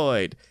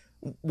Freakazoid.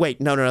 Wait,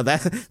 no,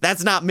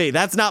 that's not me.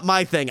 That's not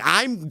my thing.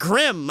 I'm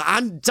grim.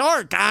 I'm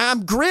dark.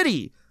 I'm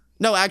gritty.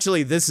 No,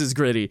 actually, this is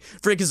gritty.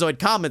 Freakazoid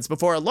comments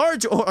before a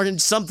large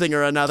orange something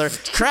or another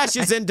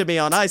crashes into me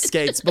on ice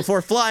skates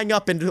before flying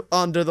up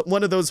onto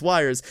one of those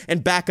wires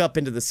and back up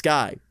into the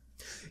sky.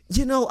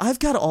 You know, I've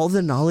got all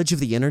the knowledge of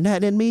the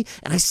internet in me,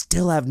 and I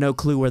still have no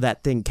clue where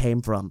that thing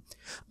came from.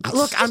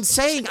 Look, I'm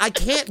saying I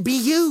can't be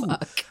you.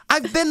 Fuck.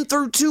 I've been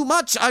through too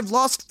much. I've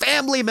lost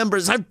family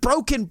members. I've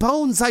broken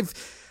bones. I've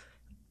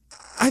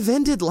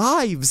ended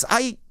lives.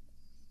 I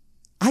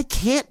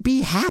can't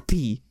be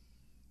happy.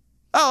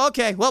 Oh,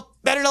 okay. Well,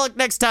 better luck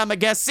next time, I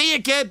guess. See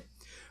you, kid.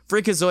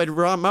 Freakazoid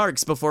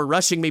remarks before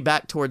rushing me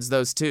back towards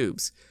those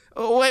tubes.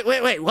 Oh,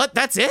 wait. What?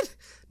 That's it?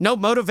 No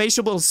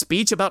motivational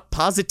speech about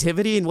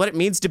positivity and what it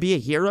means to be a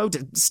hero,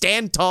 to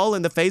stand tall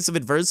in the face of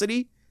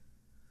adversity?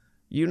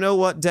 You know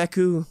what,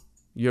 Deku?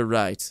 You're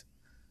right.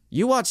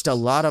 You watched a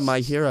lot of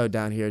My Hero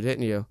down here,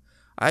 didn't you?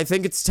 I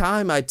think it's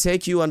time I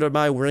take you under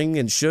my wing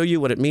and show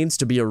you what it means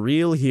to be a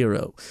real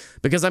hero.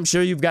 Because I'm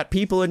sure you've got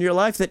people in your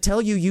life that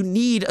tell you you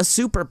need a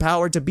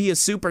superpower to be a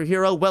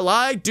superhero. Well,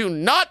 I do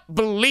not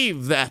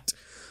believe that.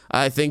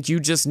 I think you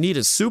just need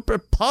a super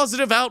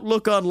positive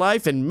outlook on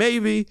life, and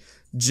maybe,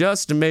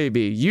 just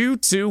maybe, you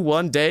too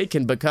one day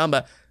can become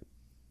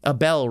a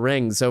bell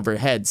rings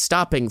overhead,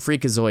 stopping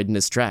Freakazoid in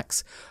his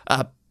tracks.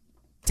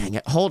 Dang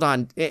it, hold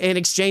on. In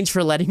exchange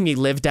for letting me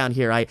live down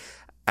here,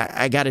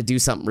 I gotta do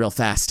something real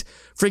fast.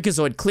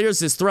 Freakazoid clears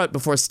his throat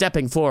before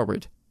stepping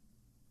forward.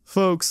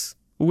 Folks,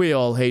 we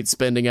all hate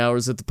spending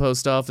hours at the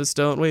post office,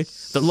 don't we?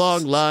 The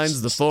long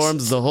lines, the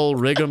forms, the whole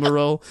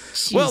rigmarole.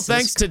 Well,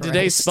 thanks to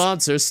today's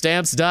sponsor,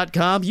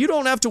 Stamps.com, you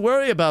don't have to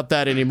worry about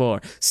that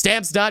anymore.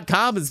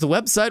 Stamps.com is the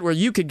website where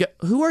you could go.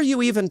 Who are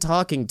you even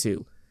talking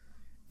to?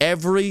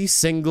 Every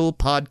single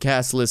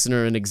podcast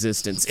listener in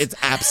existence. It's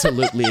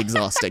absolutely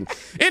exhausting.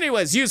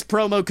 Anyways, use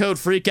promo code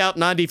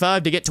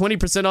Freakout95 to get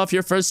 20% off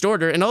your first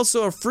order and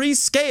also a free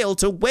scale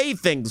to weigh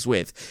things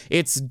with.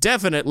 It's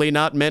definitely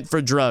not meant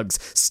for drugs.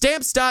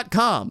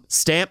 Stamps.com.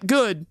 Stamp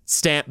good,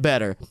 stamp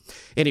better.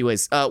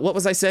 Anyways, what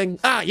was I saying?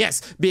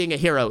 Yes, being a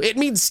hero. It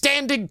means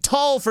standing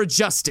tall for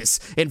justice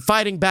and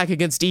fighting back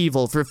against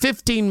evil for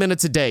 15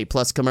 minutes a day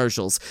plus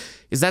commercials.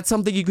 Is that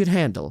something you could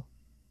handle?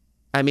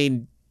 I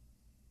mean,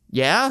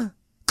 yeah?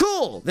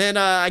 Cool! Then,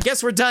 I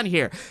guess we're done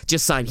here.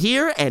 Just sign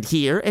here and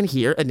here and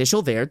here,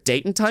 initial there,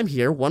 date and time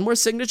here, one more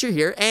signature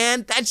here,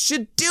 and that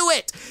should do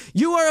it!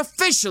 You are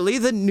officially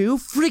the new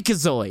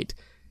Freakazoid.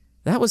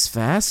 That was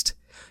fast.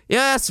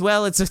 Yes,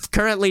 well, it's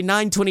currently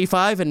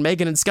 9:25 and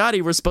Megan and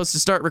Scotty were supposed to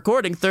start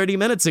recording 30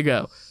 minutes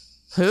ago.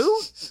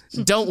 Who?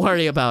 Don't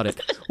worry about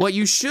it. What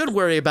you should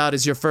worry about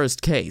is your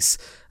first case.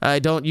 I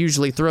don't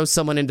usually throw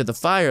someone into the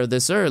fire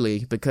this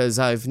early because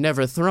I've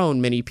never thrown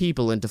many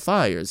people into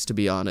fires, to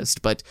be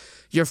honest. But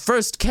your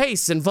first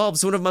case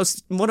involves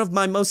one of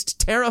my most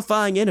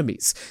terrifying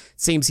enemies.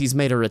 It seems he's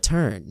made a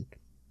return.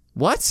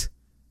 What?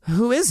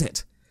 Who is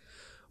it?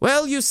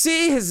 Well, you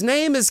see, his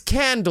name is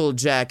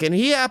Candlejack, and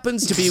he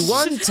happens to be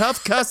one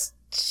tough cuss.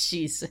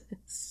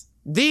 Jesus.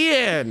 The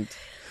end.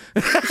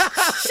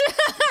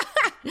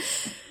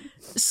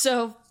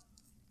 So,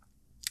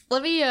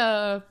 let me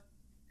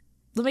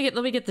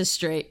get this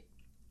straight.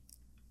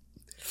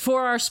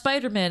 For our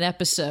Spider-Man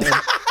episode,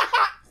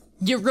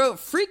 you wrote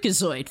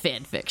Freakazoid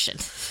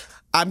fanfiction.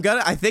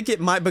 I think it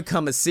might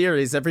become a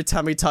series. Every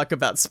time we talk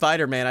about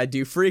Spider-Man, I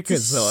do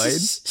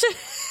Freakazoid.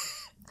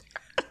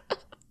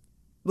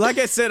 Like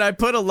I said, I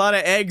put a lot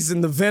of eggs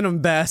in the Venom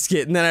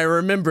basket, and then I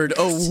remembered,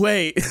 oh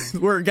wait,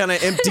 we're gonna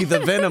empty the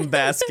Venom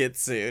basket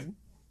soon.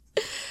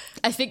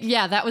 I think,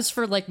 yeah, that was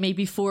for like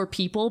maybe 4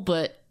 people,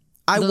 but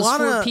those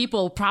 4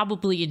 people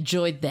probably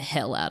enjoyed the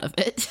hell out of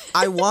it.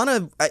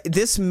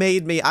 This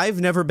made me, I've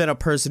never been a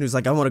person who's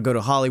like, I want to go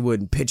to Hollywood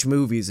and pitch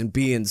movies and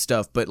be in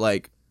stuff, but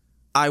like,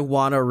 I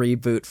want to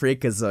reboot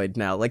Freakazoid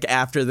now. Like,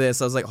 after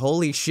this, I was like,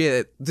 holy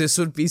shit, this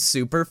would be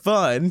super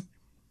fun.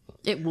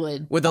 It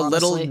would. With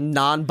honestly. A little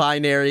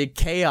non-binary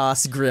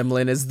chaos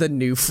gremlin as the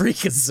new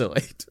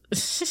Freakazoid.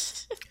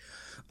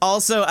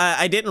 Also,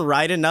 I didn't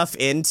write enough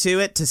into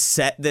it to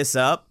set this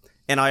up.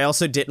 And I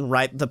also didn't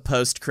write the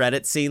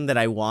post-credit scene that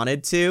I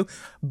wanted to.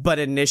 But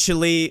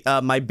initially,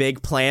 my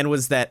big plan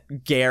was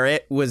that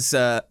Garrett was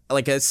a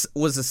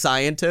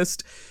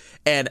scientist.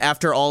 And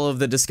after all of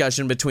the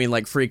discussion between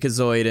like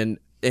Freakazoid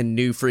and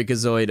new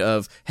Freakazoid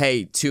of,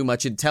 hey, too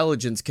much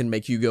intelligence can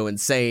make you go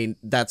insane.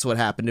 That's what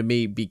happened to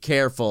me. Be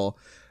careful.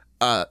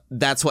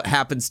 That's what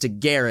happens to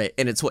Garrett.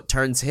 And it's what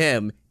turns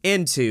him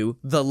into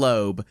the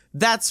Lobe.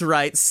 That's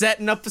right.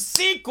 Setting up a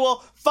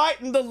sequel.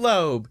 Fighting the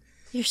Lobe.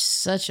 You're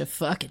such a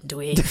fucking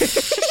dweeb.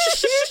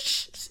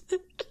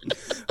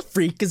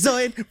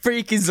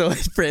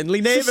 Freakazoid,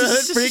 friendly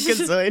neighborhood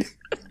Freakazoid.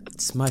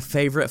 It's my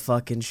favorite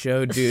fucking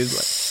show, dude.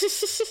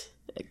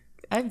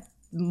 I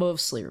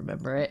mostly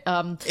remember it.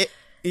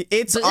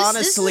 It's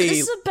honestly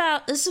this is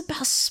about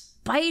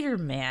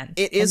Spider-Man.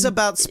 It is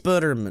about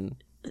Spider-Man.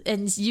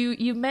 And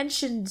you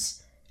mentioned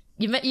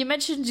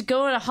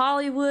going to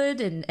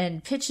Hollywood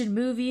and pitching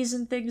movies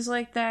and things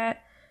like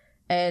that.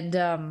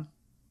 And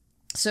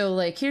so,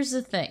 like, here's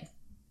the thing.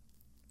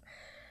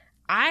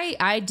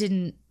 I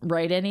didn't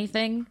write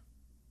anything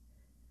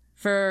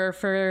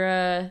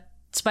for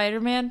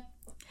Spider-Man.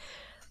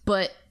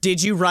 But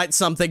did you write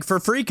something for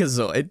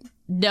Freakazoid?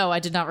 No, I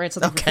did not write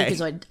something for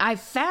Freakazoid. I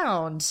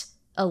found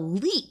a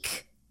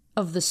leak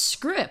of the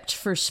script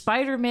for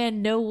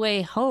Spider-Man No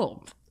Way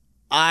Home.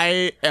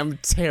 I am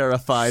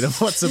terrified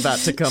of what's about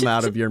to come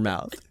out of your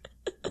mouth.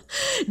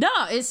 No,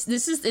 it's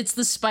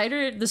the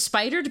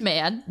Spidered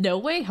Man No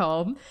Way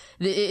Home.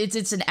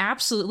 It's an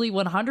absolutely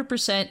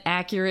 100%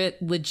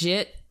 accurate,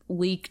 legit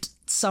leaked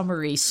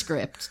summary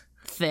script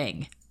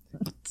thing.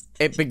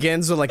 It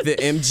begins with like the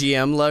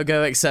MGM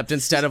logo, except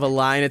instead of a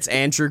line, it's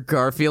Andrew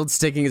Garfield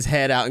sticking his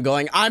head out and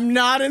going, "I'm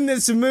not in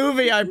this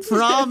movie, I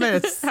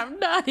promise." I'm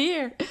not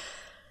here.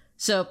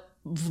 So,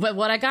 but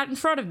what I got in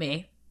front of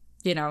me,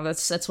 you know,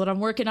 that's what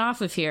I'm working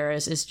off of here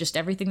is just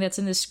everything that's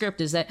in this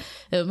script is that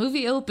the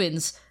movie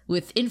opens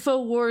with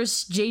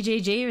InfoWars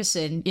J.J.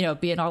 Jameson, you know,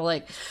 being all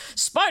like,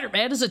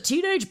 Spider-Man is a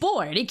teenage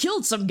boy and he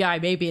killed some guy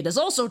maybe and is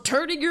also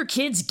turning your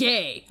kids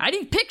gay. I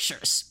need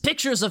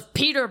pictures of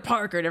Peter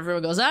Parker. And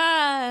everyone goes,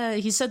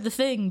 he said the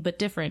thing, but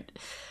different.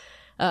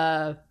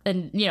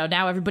 And, you know,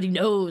 now everybody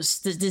knows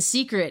the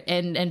secret.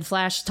 And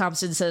Flash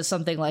Thompson says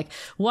something like,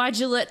 why'd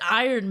you let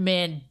Iron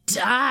Man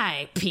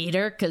die,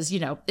 Peter? Because,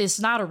 you know, it's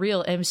not a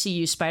real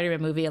MCU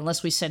Spider-Man movie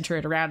unless we center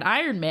it around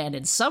Iron Man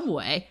in some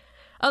way.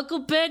 Uncle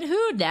Ben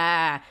who?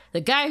 Nah.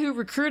 The guy who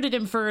recruited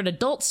him for an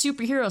adult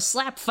superhero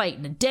slap fight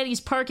in a Denny's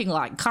parking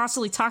lot and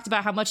constantly talked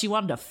about how much he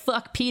wanted to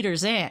fuck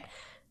Peter's aunt.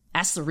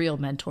 That's the real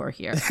mentor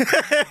here.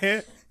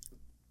 Okay,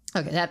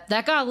 that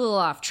got a little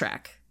off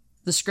track.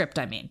 The script,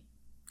 I mean.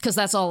 Because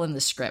that's all in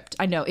the script.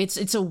 I know,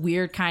 it's a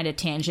weird kind of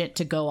tangent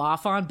to go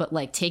off on, but,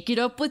 like, take it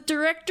up with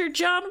director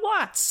John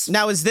Watts.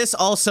 Now, is this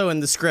also in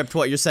the script,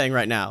 what you're saying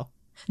right now?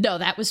 No,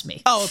 that was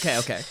me. Oh,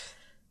 okay.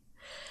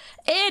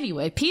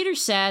 Anyway, Peter's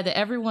sad that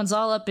everyone's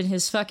all up in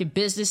his fucking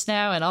business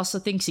now and also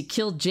thinks he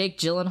killed Jake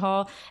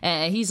Gyllenhaal.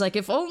 And he's like,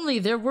 if only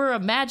there were a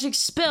magic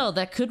spell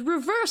that could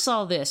reverse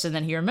all this. And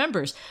then he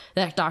remembers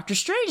that Doctor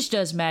Strange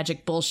does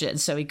magic bullshit. And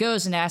so he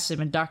goes and asks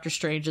him, and Doctor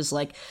Strange is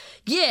like,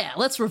 yeah,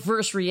 let's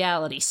reverse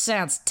reality.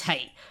 Sounds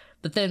tight.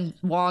 But then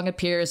Wong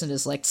appears and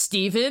is like,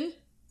 Steven,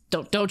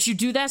 don't you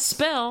do that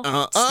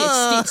spell.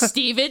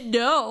 Steven,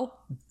 no.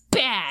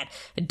 Bad.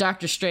 And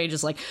Doctor Strange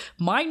is like,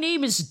 my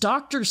name is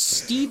Dr.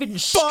 Stephen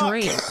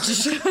Strange.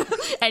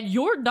 And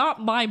you're not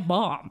my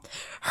mom.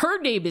 Her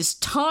name is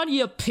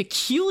Tanya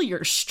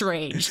Peculiar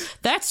Strange.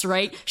 That's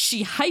right.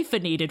 She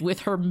hyphenated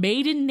with her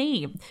maiden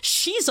name.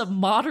 She's a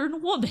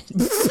modern woman.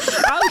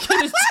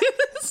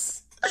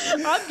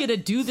 I'm gonna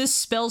do this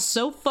spell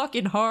so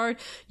fucking hard,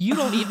 you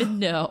don't even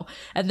know.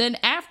 And then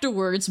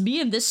afterwards, me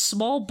and this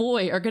small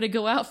boy are gonna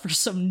go out for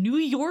some New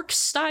York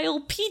style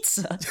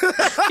pizza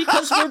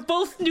because we're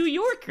both New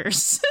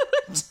Yorkers.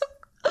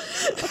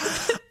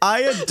 I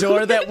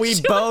adore that we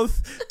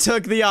both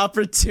took the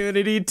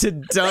opportunity to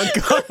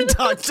dunk on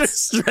Doctor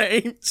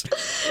Strange.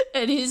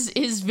 And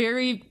his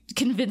very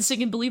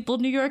convincing and believable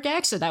New York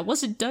accent. I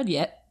wasn't done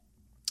yet.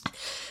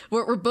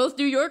 We're both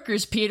New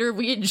Yorkers, Peter.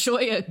 We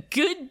enjoy a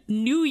good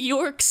New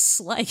York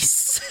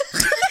slice.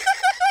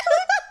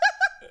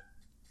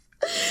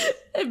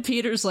 And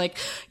Peter's like,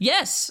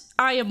 yes,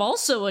 I am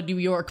also a New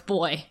York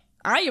boy.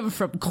 I am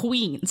from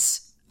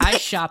Queens. I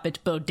shop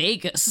at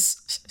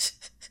bodegas.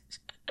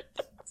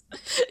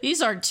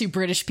 These aren't two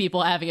British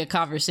people having a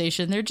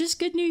conversation. They're just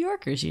good New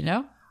Yorkers, you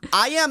know?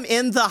 I am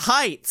in the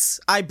Heights,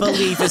 I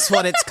believe is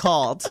what it's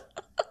called.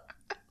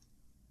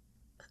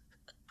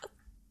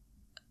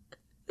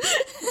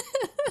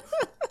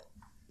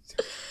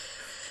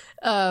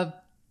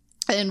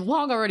 And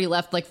Wong already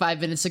left like 5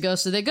 minutes ago,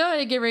 so they go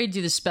and get ready to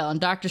do the spell, and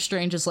Doctor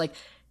Strange is like,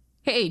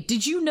 hey,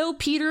 did you know,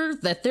 Peter,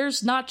 that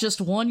there's not just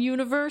one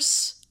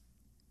universe?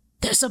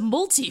 There's a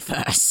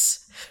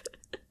multiverse.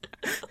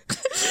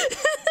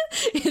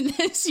 In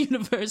this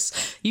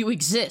universe, you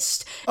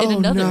exist. In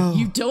another,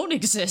 you don't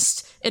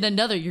exist. In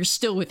another, you're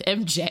still with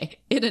MJ.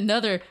 In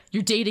another,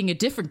 you're dating a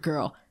different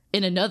girl.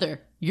 In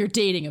another, you're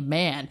dating a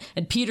man.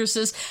 And Peter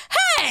says,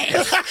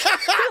 hey!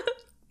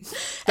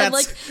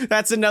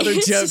 That's another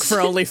joke for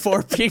only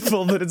 4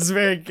 people, but it's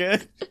very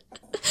good.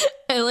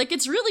 And, like,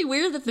 it's really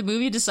weird that the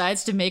movie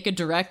decides to make a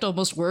direct,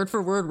 almost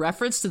word-for-word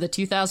reference to the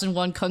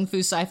 2001 kung fu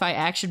sci-fi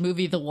action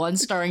movie The One,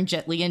 starring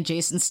Jet Li and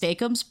Jason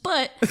Statham,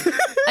 but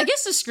I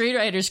guess the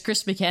screenwriters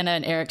Chris McKenna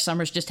and Eric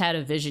Summers just had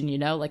a vision, you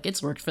know? Like,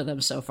 it's worked for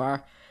them so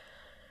far.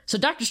 So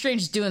Doctor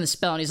Strange is doing the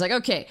spell, and he's like,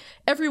 okay,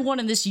 everyone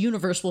in this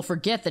universe will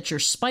forget that you're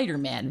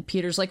Spider-Man. And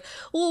Peter's like,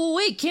 well,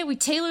 wait, can't we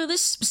tailor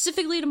this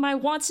specifically to my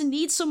wants and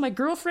needs so my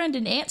girlfriend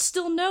and aunt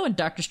still know? And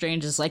Doctor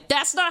Strange is like,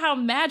 that's not how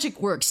magic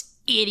works,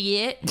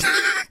 idiot.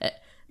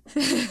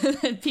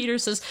 And Peter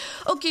says,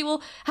 okay,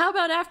 well, how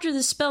about after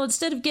the spell,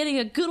 instead of getting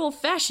a good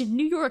old-fashioned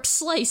New York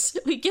slice,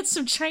 we get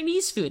some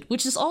Chinese food,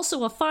 which is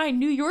also a fine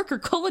New Yorker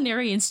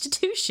culinary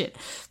institution.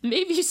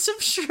 Maybe some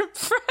shrimp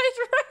fried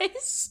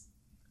rice.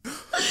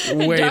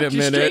 Wait a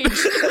minute.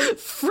 Strange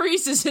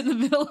freezes in the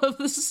middle of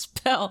the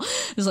spell.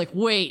 He's like,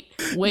 wait,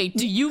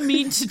 do you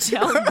mean to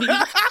tell me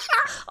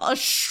a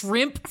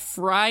shrimp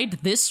fried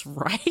this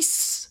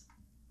rice?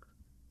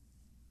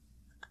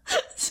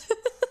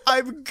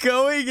 I'm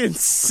going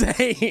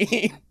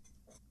insane.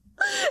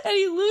 And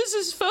he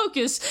loses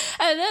focus,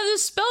 and then the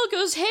spell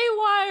goes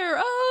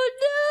haywire.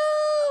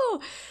 Oh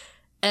no!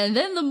 And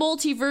then the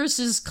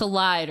multiverses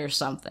collide or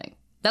something.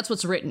 That's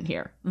what's written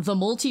here. The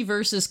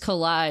multiverses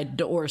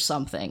collide or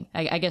something.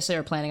 I guess they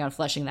were planning on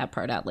fleshing that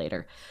part out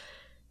later.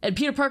 And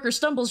Peter Parker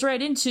stumbles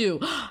right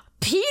into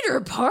Peter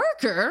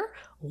Parker?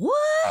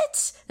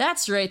 What?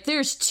 That's right,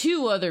 there's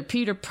 2 other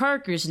Peter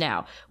Parkers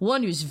now.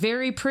 One who's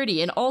very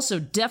pretty and also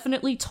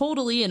definitely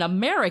totally an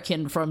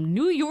American from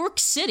New York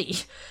City.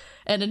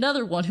 And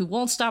another one who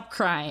won't stop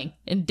crying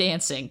and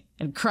dancing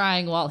and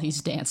crying while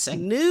he's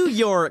dancing. New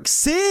York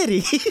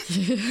City!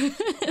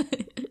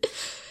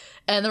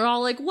 And they're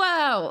all like,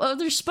 wow,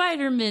 other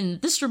Spider-Men.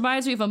 This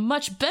reminds me of a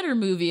much better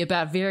movie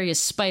about various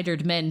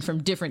spidered men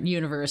from different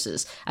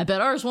universes. I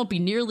bet ours won't be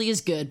nearly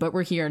as good, but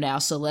we're here now,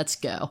 so let's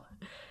go.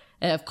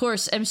 And of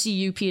course,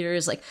 MCU Peter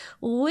is like,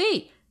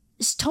 wait,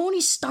 is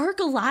Tony Stark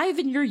alive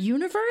in your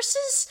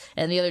universes?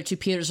 And the other 2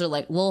 Peters are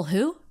like, well,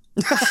 who?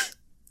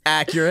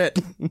 Accurate.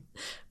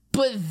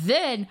 But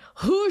then,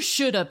 who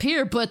should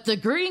appear but the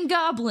Green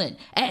Goblin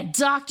and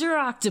Dr.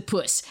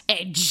 Octopus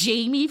and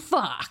Jamie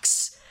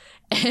Foxx?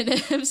 And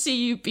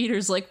MCU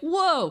Peter's like,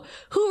 whoa,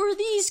 who are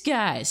these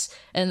guys?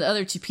 And the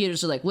other 2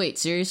 Peters are like, wait,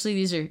 seriously?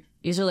 These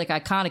are like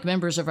iconic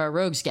members of our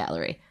rogues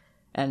gallery.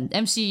 And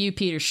MCU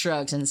Peter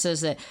shrugs and says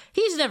that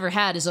he's never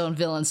had his own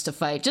villains to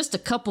fight, just a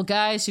couple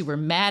guys who were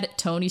mad at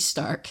Tony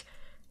Stark.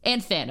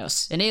 And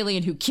Thanos, an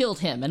alien who killed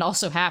him and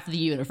also half of the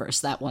universe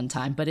that one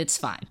time, but it's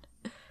fine.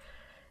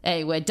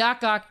 Anyway,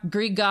 Doc Ock,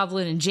 Green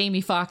Goblin, and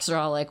Jamie Foxx are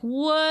all like,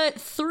 what?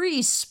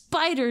 3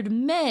 spidered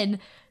men?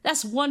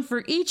 That's one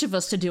for each of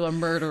us to do a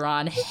murder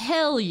on.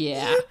 Hell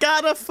yeah. You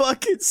gotta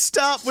fucking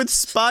stop with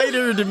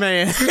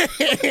Spider-Man.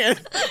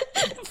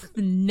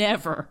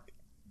 Never.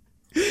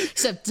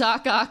 Except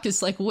Doc Ock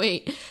is like,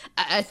 wait,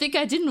 I think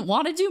I didn't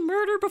want to do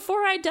murder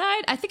before I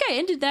died. I think I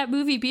ended that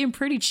movie being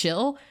pretty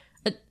chill.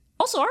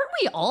 Also, aren't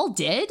we all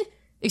dead?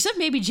 Except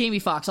maybe Jamie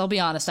Foxx. I'll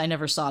be honest, I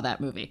never saw that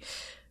movie.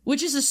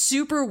 Which is a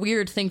super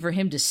weird thing for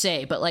him to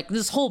say, but, like,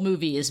 this whole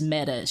movie is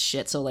meta as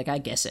shit, so, like, I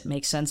guess it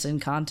makes sense in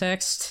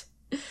context.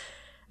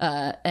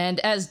 And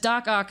as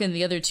Doc Ock and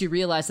the other 2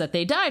 realize that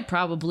they died,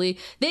 probably,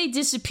 they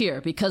disappear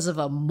because of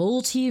a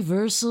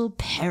multiversal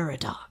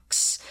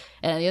paradox.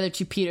 And the other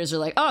 2 Peters are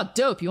like, oh,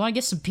 dope, you want to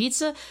get some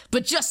pizza?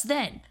 But just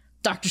then,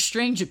 Doctor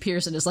Strange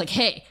appears and is like,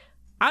 hey,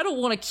 I don't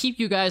want to keep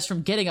you guys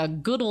from getting a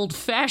good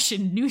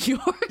old-fashioned New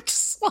York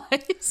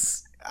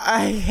slice.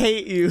 I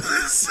hate you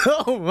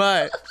so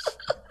much.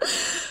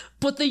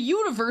 But the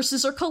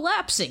universes are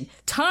collapsing.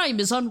 Time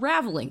is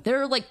unraveling.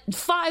 There are like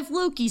 5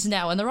 Lokis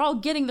now, and they're all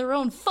getting their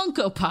own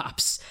Funko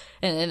Pops.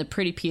 And then the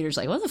pretty Peter's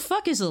like, what the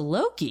fuck is a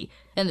Loki?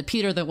 And the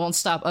Peter that won't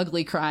stop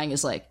ugly crying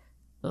is like,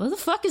 what the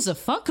fuck is a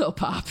Funko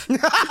Pop?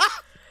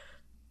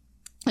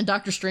 And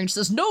Doctor Strange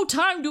says, no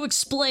time to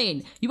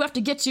explain. You have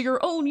to get to your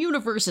own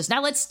universes.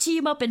 Now let's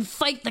team up and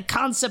fight the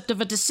concept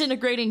of a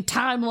disintegrating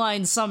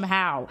timeline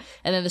somehow.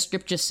 And then the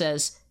script just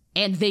says,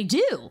 and they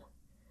do.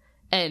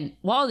 And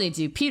while they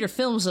do, Peter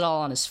films it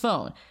all on his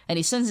phone. And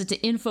he sends it to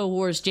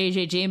InfoWars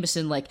JJ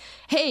Jameson like,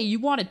 hey, you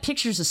wanted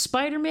pictures of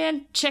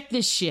Spider-Man? Check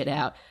this shit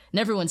out. And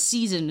everyone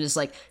sees it and is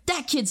like,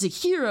 that kid's a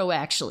hero,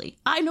 actually.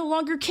 I no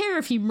longer care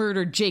if he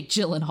murdered Jake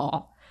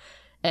Gyllenhaal.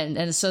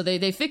 And so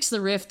they fix the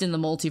rift in the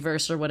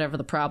multiverse or whatever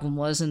the problem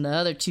was, and the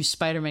other 2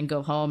 Spider-Men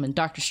go home, and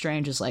Doctor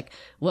Strange is like,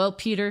 well,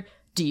 Peter,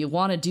 do you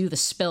want to do the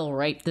spell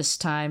right this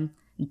time?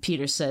 And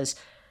Peter says,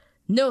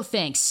 no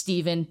thanks,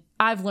 Steven.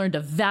 I've learned a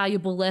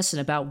valuable lesson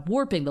about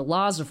warping the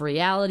laws of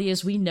reality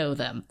as we know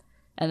them.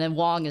 And then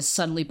Wong is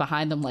suddenly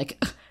behind them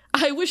like,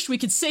 I wish we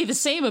could say the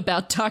same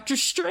about Doctor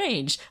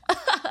Strange.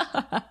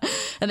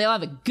 And they all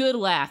have a good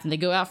laugh, and they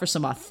go out for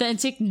some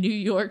authentic New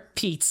York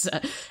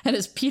pizza. And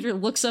as Peter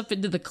looks up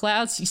into the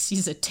clouds, he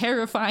sees a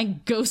terrifying,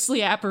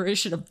 ghostly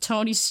apparition of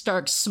Tony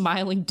Stark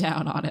smiling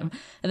down on him.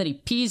 And then he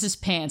pees his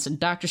pants, and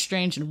Doctor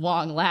Strange and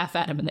Wong laugh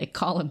at him, and they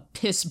call him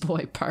Piss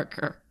Boy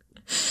Parker.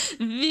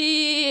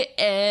 The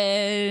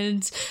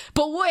end.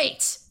 But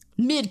wait!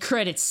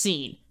 Mid-credits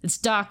scene. It's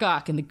Doc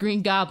Ock and the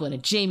Green Goblin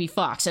and Jamie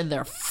Foxx, and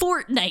they're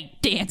Fortnite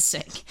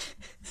dancing.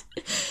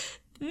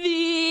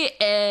 The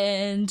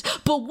end.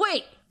 But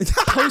wait!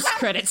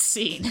 Post-credits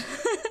scene.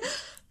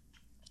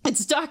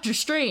 It's Doctor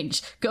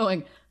Strange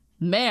going,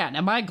 man,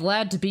 am I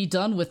glad to be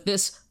done with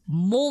this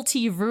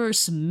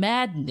multiverse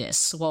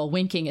madness, while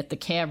winking at the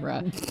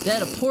camera.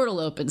 Then a portal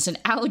opens and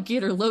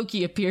Alligator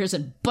Loki appears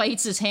and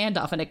bites his hand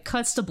off, and it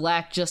cuts to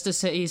black just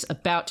as he's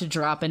about to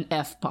drop an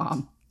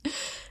F-bomb.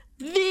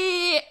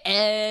 The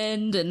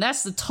end. And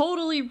that's the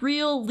totally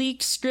real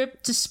leaked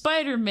script to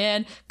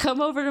Spider-Man.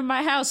 Come over to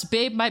my house,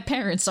 babe, my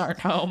parents aren't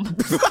home.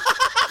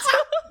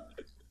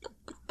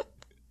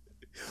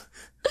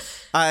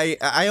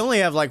 I only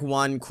have like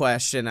one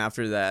question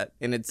after that,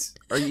 and it's,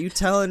 are you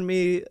telling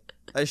me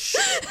a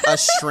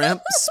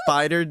shrimp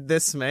spidered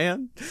this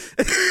man?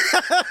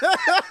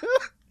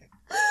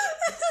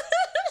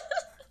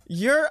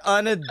 Your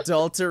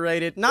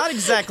unadulterated, not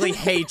exactly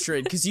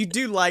hatred, because you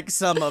do like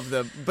some of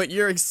them, but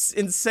your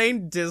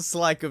insane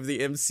dislike of the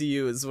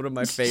MCU is one of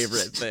my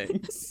favorite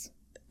things.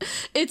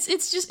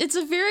 It's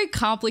a very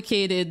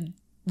complicated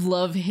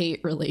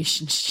love-hate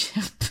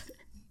relationship.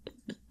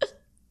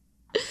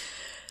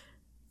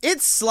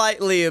 It's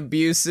slightly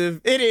abusive.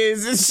 It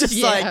is. It's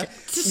just like,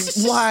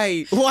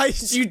 why? Why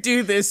did you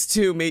do this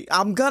to me?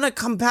 I'm gonna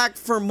come back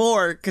for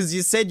more because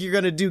you said you're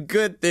gonna do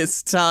good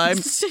this time.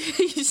 He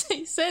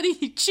said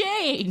he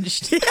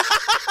changed.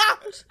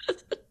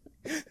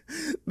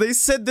 They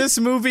said this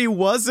movie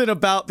wasn't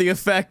about the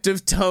effect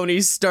of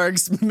Tony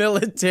Stark's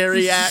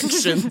military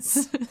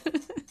actions.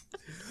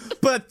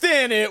 But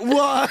then it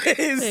was.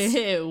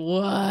 It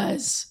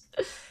was.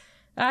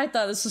 I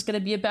thought this was gonna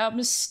be about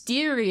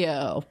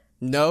Mysterio.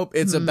 Nope,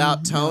 it's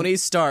about Tony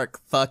Stark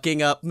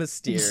fucking up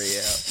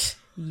Mysterio.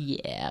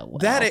 Yeah,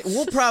 well.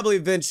 We'll probably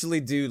eventually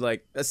do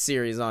like a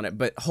series on it,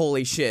 but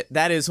holy shit,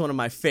 that is one of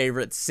my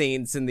favorite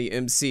scenes in the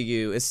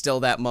MCU. Is still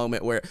that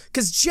moment where,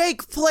 because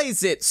Jake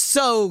plays it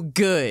so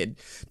good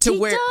to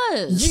where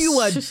you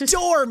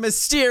adore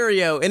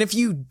Mysterio, and if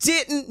you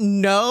didn't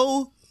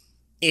know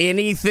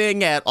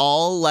anything at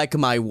all like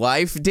my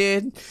wife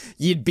did,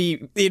 it'd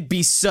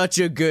be such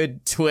a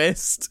good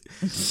twist.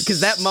 Because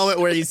that moment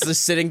where he's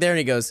just sitting there and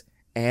he goes,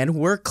 and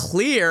we're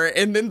clear,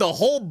 and then the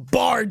whole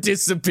bar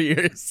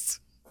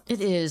disappears.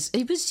 It is.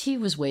 He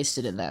was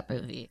wasted in that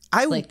movie.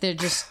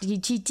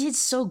 He did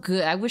so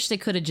good. I wish they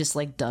could have just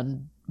like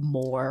done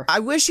more. I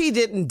wish he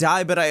didn't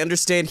die, but I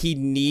understand he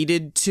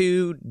needed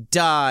to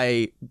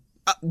die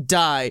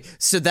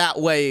so that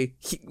way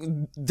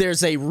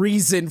there's a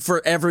reason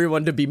for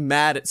everyone to be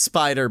mad at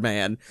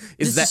Spider-Man.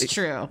 This is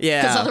true.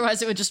 Yeah. Because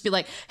otherwise it would just be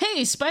like,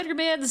 hey,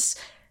 Spider-Man's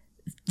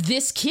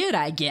this kid,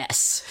 I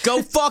guess.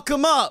 Go fuck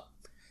him up.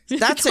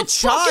 That's a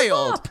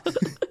child.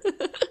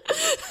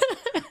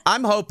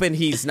 I'm hoping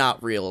he's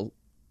not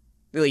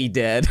really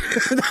dead.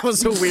 That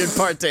was a weird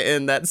part to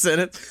end that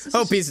sentence.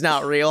 Hope he's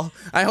not real.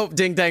 I hope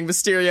Ding Dang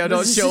Mysterio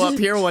don't show up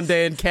here one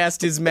day and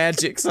cast his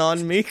magics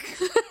on me.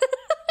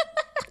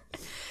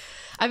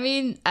 I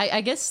mean,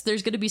 I guess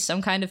there's going to be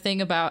some kind of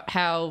thing about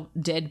how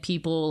dead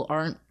people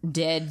aren't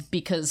dead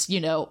because, you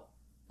know,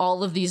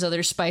 all of these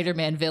other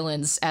Spider-Man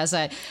villains, as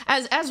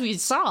we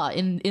saw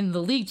in the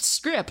leaked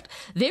script,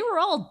 they were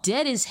all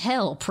dead as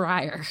hell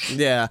prior.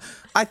 Yeah.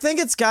 I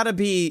think it's got to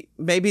be,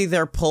 maybe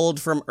they're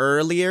pulled from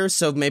earlier,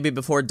 so maybe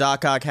before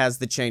Doc Ock has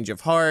the change of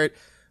heart,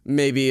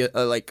 maybe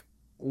like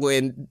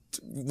when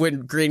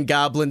Green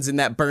Goblin's in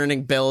that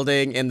burning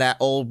building in that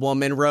old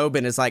woman robe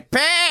and is like,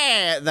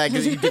 bah! Like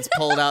he gets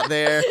pulled out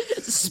there.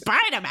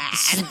 Spider-Man!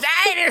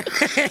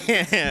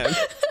 Spider-Man!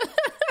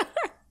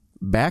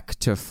 Back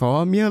to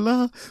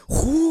formula?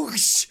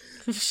 Whoosh!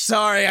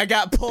 Sorry, I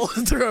got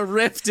pulled through a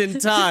rift in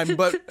time,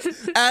 but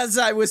as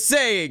I was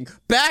saying,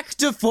 back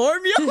to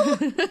formula?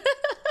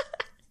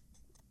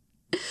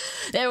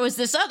 There was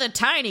this other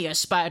tinier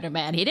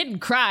Spider-Man. He didn't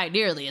cry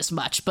nearly as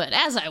much, but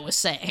as I was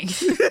saying...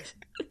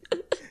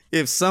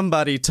 If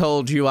somebody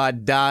told you I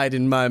died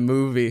in my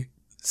movie,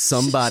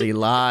 somebody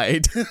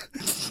lied.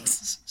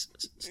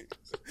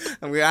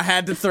 I mean, I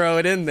had to throw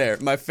it in there.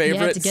 My favorite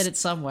you had to get it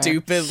somewhere.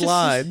 Stupid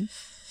line.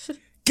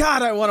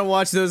 God, I want to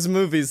watch those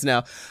movies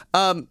now.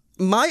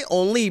 My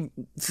only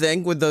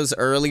thing with those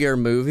earlier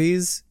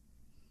movies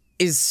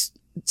is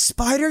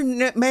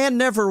Spider-Man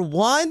never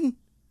won.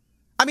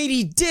 I mean,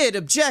 he did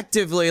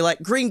objectively.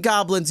 Like, Green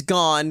Goblin's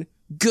gone.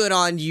 Good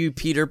on you,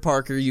 Peter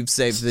Parker. You've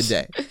saved the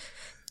day.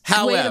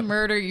 However, way to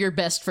murder your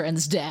best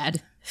friend's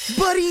dad.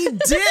 But he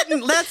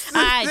didn't. That's the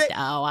thing.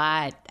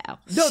 I know.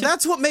 No,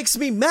 that's what makes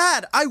me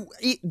mad.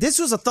 This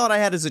was a thought I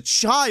had as a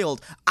child.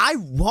 I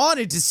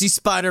wanted to see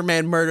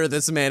Spider-Man murder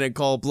this man in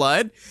cold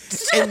blood.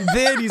 And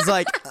then he's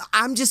like,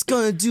 I'm just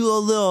going to do a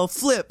little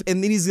flip.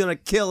 And then he's going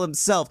to kill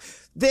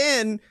himself.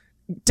 Then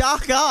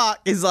Doc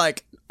Ock is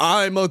like,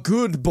 I'm a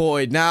good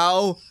boy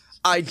now.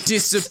 I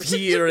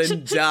disappear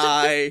and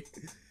die.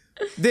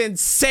 Then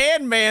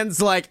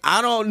Sandman's like,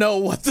 I don't know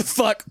what the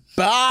fuck.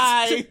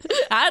 Bye.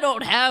 I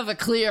don't have a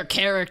clear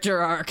character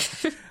arc.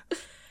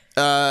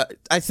 I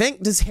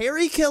think, does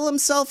Harry kill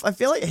himself? I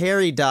feel like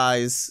Harry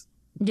dies.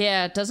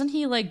 Yeah, doesn't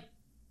he, like,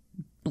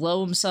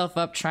 blow himself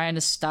up trying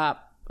to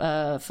stop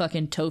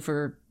fucking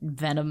Topher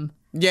Venom?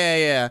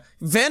 Yeah.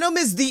 Venom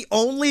is the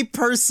only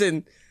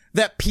person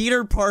that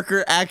Peter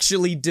Parker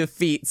actually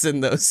defeats in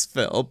those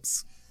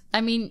films.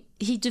 I mean,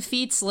 he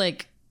defeats,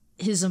 like,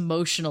 his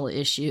emotional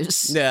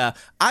issues. Yeah,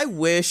 I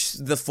wish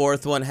the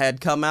fourth one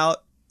had come out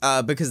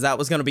because that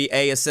was going to be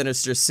a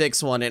Sinister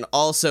Six one, and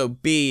also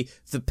B,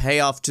 the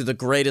payoff to the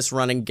greatest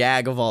running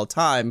gag of all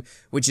time,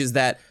 which is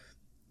that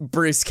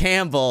Bruce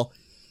Campbell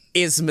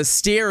is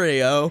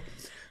Mysterio.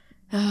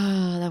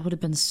 Oh, that would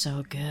have been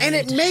so good. And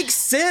it makes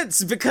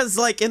sense because,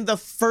 like, in the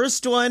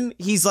first one,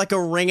 he's like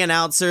a ring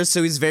announcer,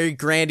 so he's very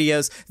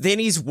grandiose. Then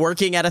he's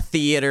working at a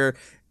theater.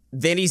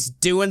 Then he's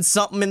doing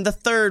something in the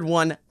third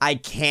one. I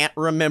can't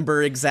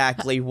remember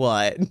exactly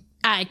what.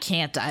 I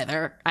can't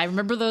either. I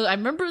remember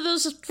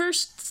those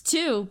first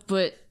two,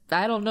 but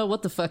I don't know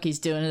what the fuck he's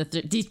doing.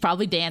 He's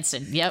probably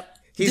dancing. Yep.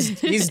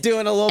 He's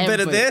doing a little bit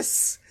of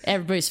this.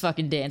 Everybody's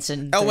fucking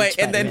dancing. Oh wait,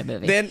 and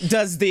then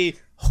does the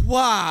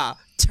wah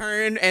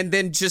turn and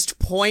then just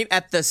point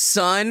at the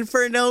sun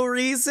for no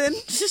reason.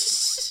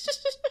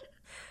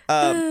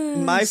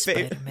 My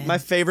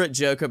favorite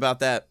joke about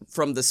that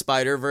from the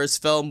Spider-Verse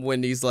film,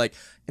 when he's like,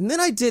 and then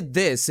I did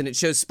this, and it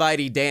shows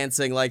Spidey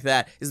dancing like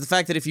that, is the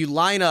fact that if you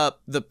line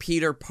up the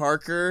Peter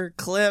Parker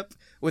clip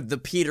with the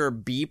Peter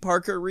B.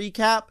 Parker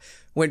recap,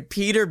 when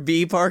Peter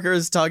B. Parker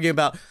is talking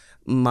about,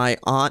 my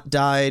aunt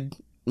died,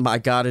 I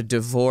got a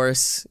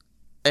divorce,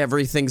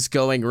 everything's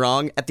going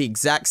wrong, at the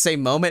exact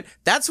same moment,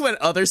 that's when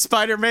other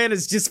Spider-Man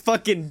is just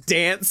fucking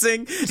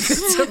dancing.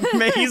 It's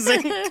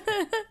amazing.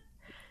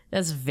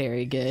 That's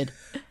very good.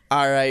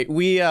 All right,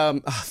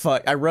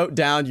 I wrote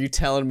down you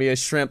telling me a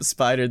shrimp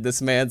spidered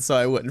this man so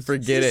I wouldn't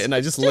forget it, and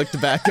I just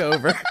looked back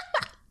over.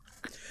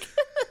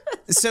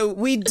 So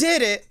we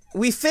did it.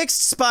 We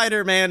fixed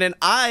Spider-Man, and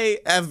I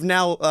have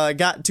now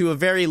gotten to a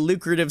very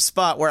lucrative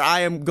spot where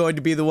I am going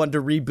to be the one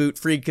to reboot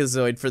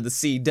Freakazoid for the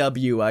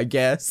CW, I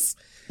guess.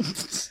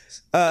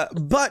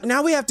 But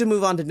now we have to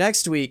move on to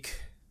next week.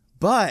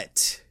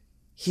 But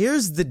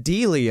here's the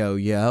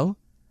dealio, yo.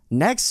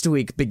 Next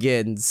week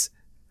begins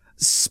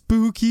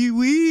Spooky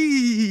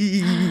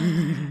Week.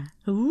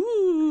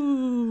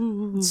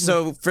 Ooh.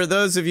 So for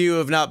those of you who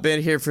have not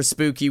been here for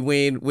Spooky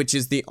Ween, which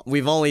is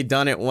we've only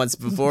done it once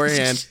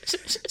beforehand.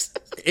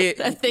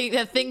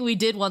 That thing we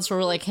did once where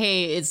we're like,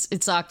 hey,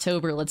 it's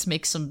October, let's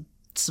make some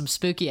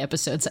spooky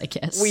episodes, I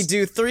guess. We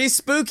do 3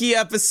 spooky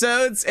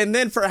episodes, and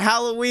then for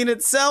Halloween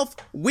itself,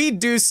 we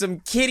do some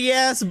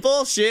kitty-ass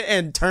bullshit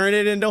and turn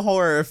it into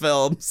horror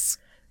films.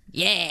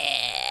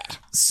 Yeah.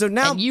 So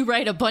now... And you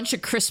write a bunch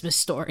of Christmas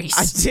stories.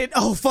 I did?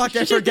 Oh, fuck,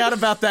 I forgot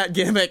about that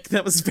gimmick.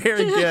 That was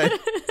very good.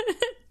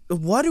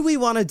 What do we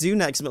want to do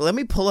next? Let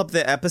me pull up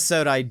the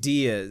episode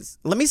ideas.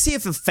 Let me see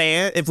if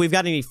we've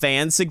got any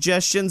fan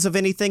suggestions of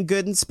anything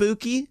good and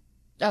spooky.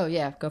 Oh,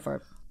 yeah, go for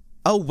it.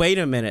 Oh, wait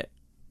a minute.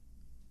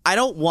 I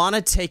don't want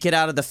to take it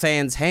out of the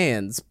fans'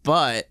 hands,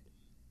 but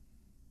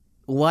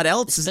what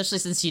else? Especially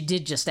since you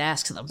did just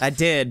ask them. I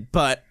did,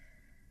 but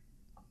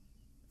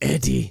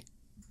Eddie,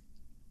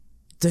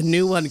 the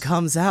new one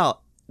comes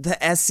out. The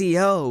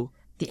SEO.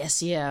 The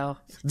SEO.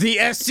 The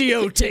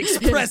SEO takes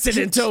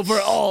precedent over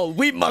all.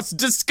 We must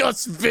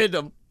discuss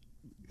Venom.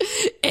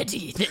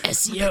 Eddie, the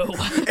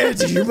SEO.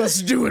 Eddie, you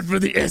must do it for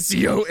the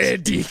SEO,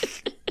 Eddie.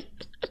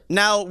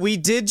 Now, we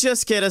did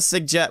just get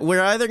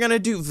we're either going to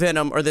do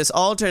Venom or this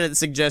alternate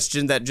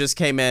suggestion that just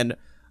came in.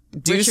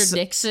 Richard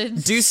Nixon.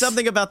 Do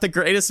something about the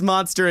greatest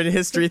monster in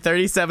history,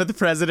 37th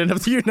President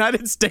of the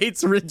United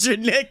States, Richard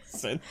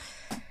Nixon.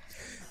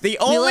 We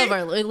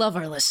love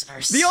our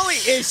listeners. The only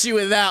issue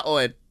with that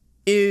one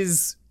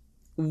is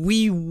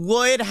we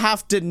would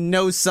have to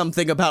know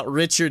something about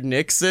Richard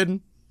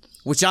Nixon,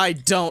 which I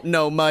don't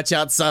know much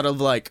outside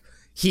of, like,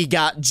 he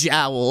got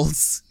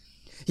jowls.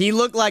 He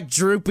looked like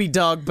Droopy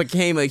Dog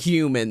became a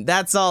human.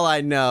 That's all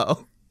I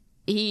know.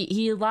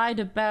 He lied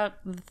about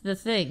the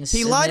things.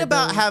 He lied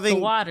about having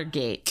the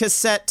Watergate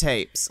cassette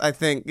tapes, I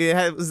think.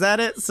 Was that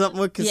it? Something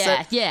with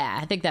cassette? Yeah,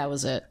 I think that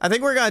was it. I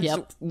think we're going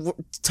to...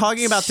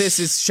 Talking about this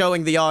is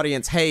showing the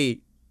audience,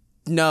 hey,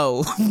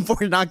 no,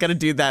 we're not going to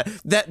do that.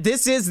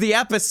 This is the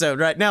episode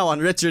right now on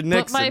Richard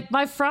Nixon. But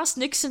my Frost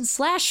Nixon /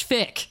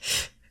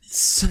 fic.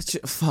 Such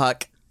a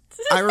fuck.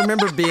 I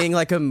remember being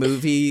like a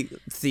movie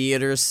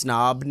theater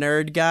snob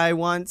nerd guy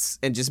once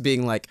and just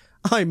being like,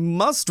 I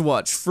must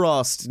watch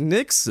Frost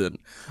Nixon.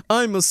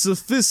 I'm a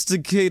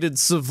sophisticated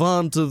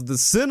savant of the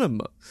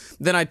cinema.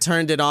 Then I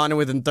turned it on and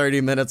within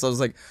 30 minutes I was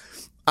like,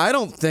 I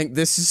don't think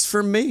this is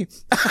for me.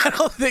 I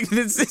don't think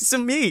this is for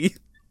me.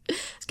 I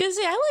was gonna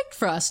say, I like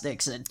Frost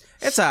Nixon.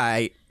 It's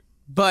alright,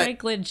 but...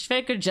 Franklin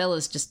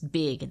Jella's just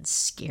big and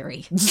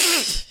scary.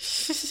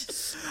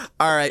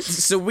 All right,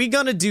 so we're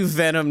gonna do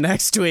Venom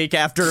next week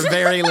after a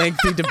very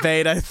lengthy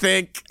debate, I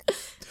think.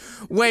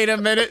 Wait a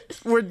minute,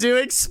 we're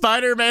doing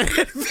Spider-Man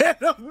and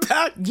Venom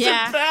back to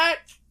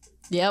back?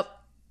 Yep.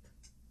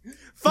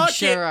 Fuck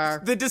sure it,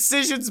 are. The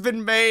decision's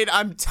been made,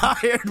 I'm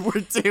tired,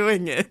 we're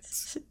doing it.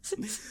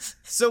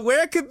 So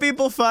where can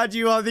people find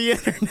you on the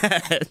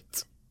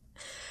internet?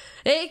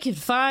 They can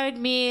find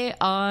me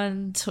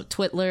on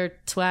Twitter,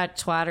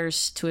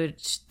 Twatters,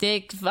 Twitch,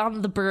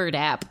 on the Bird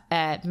app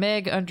at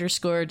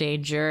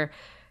Meg_Danger.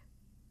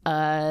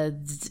 I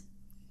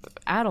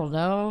don't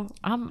know.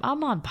 I'm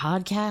on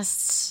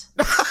podcasts.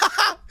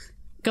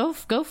 Go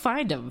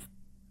find them.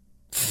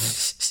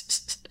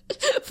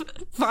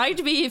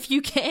 Find me if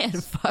you can,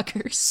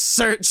 fuckers.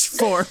 Search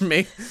for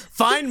me.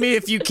 Find me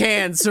if you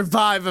can.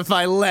 Survive if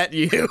I let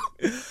you.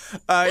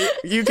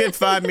 You can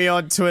find me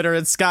on Twitter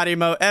at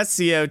ScottyMo,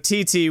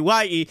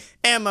 SCOTTYEMO.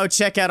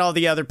 Check out all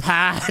the other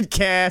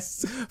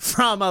podcasts,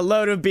 from A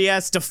Load of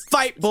BS to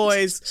Fight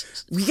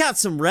Boys. We got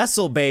some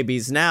wrestle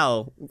babies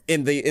now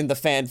in the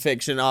fan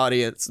fiction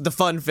audience, the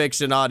fun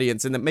fiction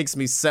audience, and it makes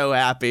me so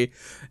happy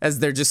as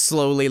they're just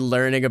slowly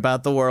learning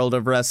about the world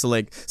of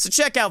wrestling. So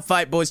check out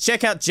Fight Boys.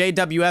 Check out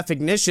JWF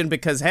recognition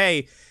because,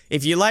 hey,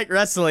 if you like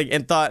wrestling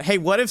and thought, hey,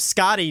 what if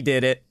Scotty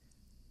did it?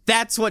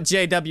 That's what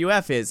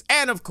JWF is.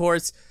 And, of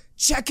course,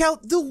 check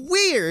out The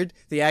Weird,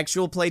 the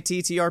actual play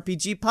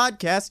TTRPG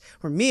podcast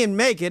where me and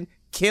Megan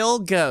kill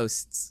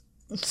ghosts.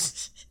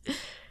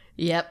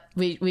 Yep,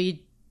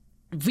 we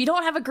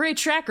don't have a great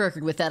track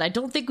record with that. I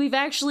don't think we've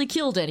actually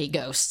killed any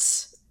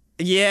ghosts.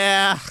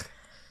 Yeah.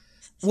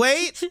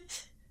 Wait,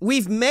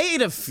 we've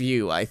made a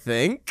few, I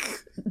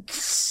think.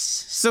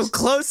 So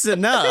close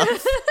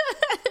enough.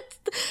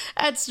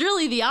 That's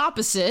really the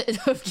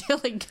opposite of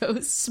killing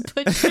ghosts,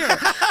 but sure.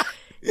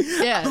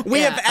 Yeah,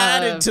 we have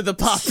added to the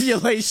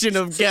population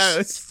of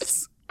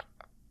ghosts.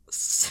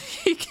 So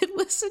you can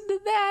listen to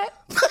that.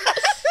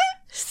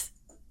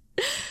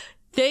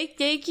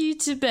 Thank you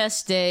to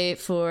Best Day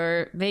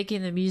for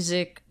making the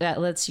music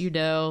that lets you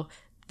know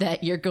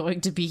that you're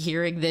going to be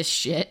hearing this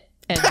shit,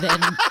 and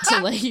then to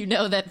let you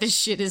know that this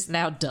shit is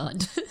now done.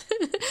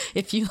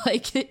 If you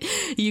like it,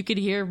 you can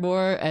hear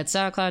more at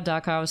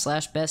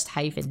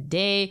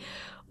soundcloud.com/best-day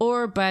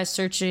or by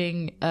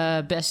searching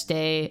Best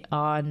Day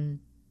on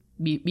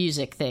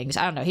music things.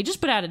 I don't know. He just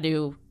put out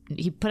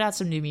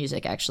some new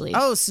music, actually.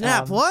 Oh,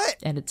 snap. What?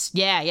 And it's,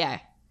 yeah.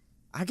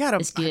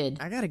 It's good.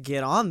 I gotta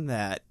get on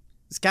that.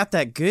 It's got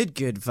that good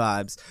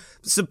vibes.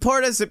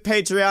 Support us at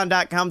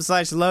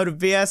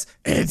patreon.com/loadofbs.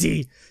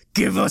 Eddie,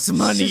 give us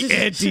money,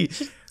 Eddie.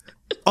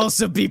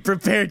 Also be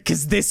prepared,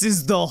 because this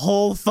is the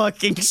whole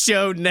fucking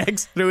show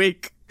next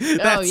week.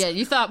 Oh, yeah,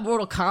 you thought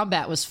Mortal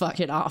Kombat was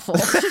fucking awful.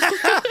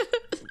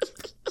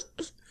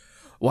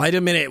 Wait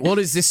a minute, what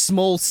is this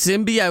small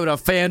symbiote I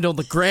found on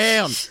the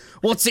ground?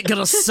 What's it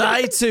gonna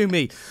say to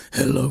me?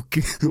 Hello,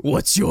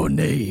 what's your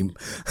name?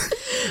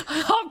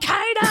 I'm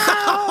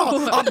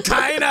Kano! I'm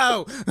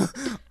Kano!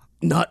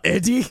 Not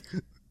Eddie?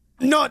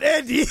 Not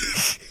Eddie!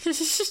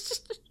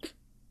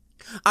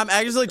 I'm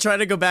actually trying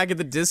to go back in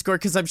the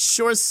Discord because I'm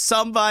sure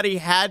somebody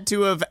had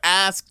to have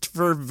asked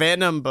for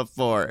Venom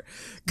before.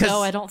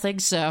 No, I don't think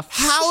so.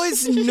 How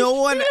has no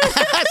one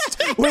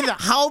asked with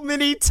how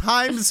many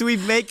times we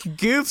make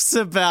goofs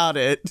about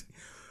it?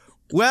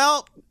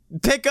 Well,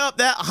 pick up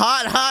that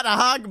hot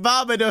Hog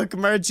Babadook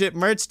merch at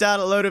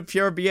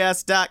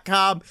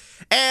merch.loadofpurebs.com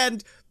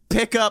and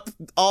pick up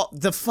all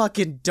the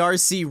fucking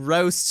Darcy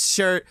Roast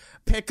shirt.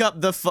 Pick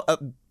up the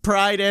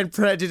Pride and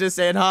Prejudice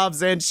and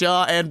Hobbs and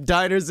Shaw and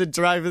Diners and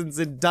Drive-Ins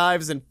and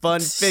Dives and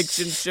Fun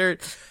Fiction shirt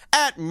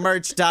at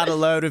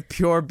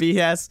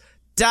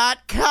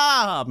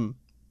merch.aloadofpurebs.com.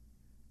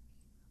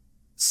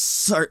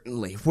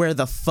 Certainly, where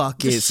the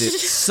fuck is it?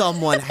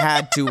 Someone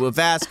had to have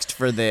asked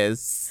for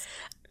this.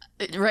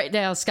 Right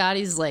now,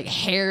 Scotty's like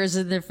hairs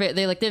in their face.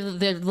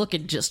 They're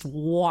looking just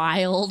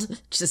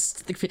wild.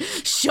 Just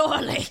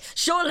surely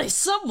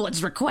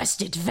someone's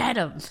requested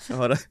Venom.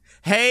 Hold on.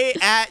 Hey,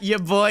 at your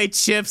boy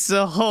Chips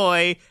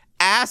Ahoy,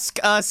 ask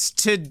us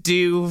to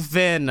do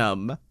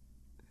Venom.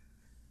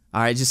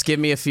 All right, just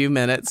give me a few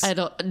minutes. I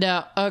don't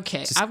know.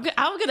 Okay, I'm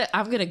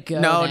gonna go.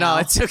 No, now.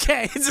 it's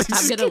okay.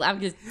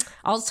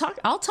 I'll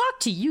talk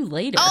to you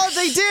later. Oh,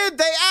 they did.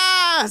 They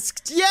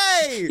asked.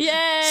 Yay!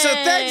 Yay! So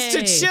thanks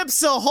to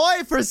Chips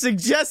Ahoy for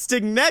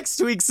suggesting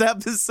next week's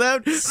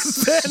episode,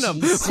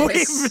 Venom.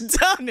 We've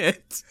done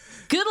it.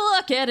 Good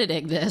luck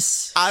editing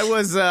this. I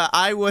was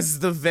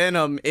the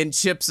Venom in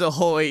Chips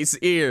Ahoy's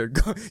ear.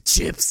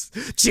 Chips,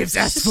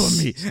 ask for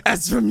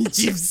me,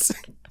 Chips.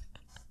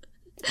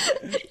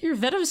 Your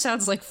Venom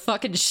sounds like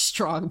fucking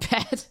Strong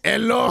Bad.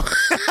 Hello.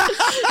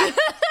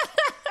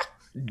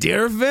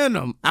 Dear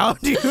Venom, how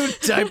do you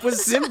type a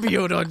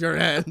symbiote on your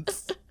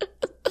hands?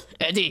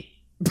 Eddie,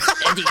 do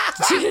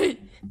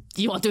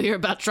you want to hear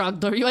about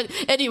Trogdor?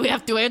 Eddie, we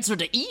have to answer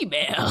the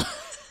email.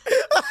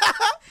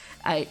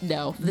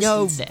 No, this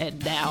needs to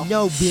end now.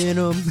 No,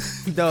 Venom.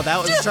 No, that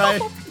was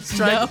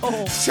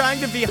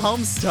trying to be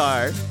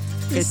Homestar.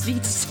 This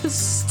needs to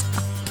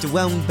stop.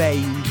 Dwelling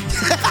Bay.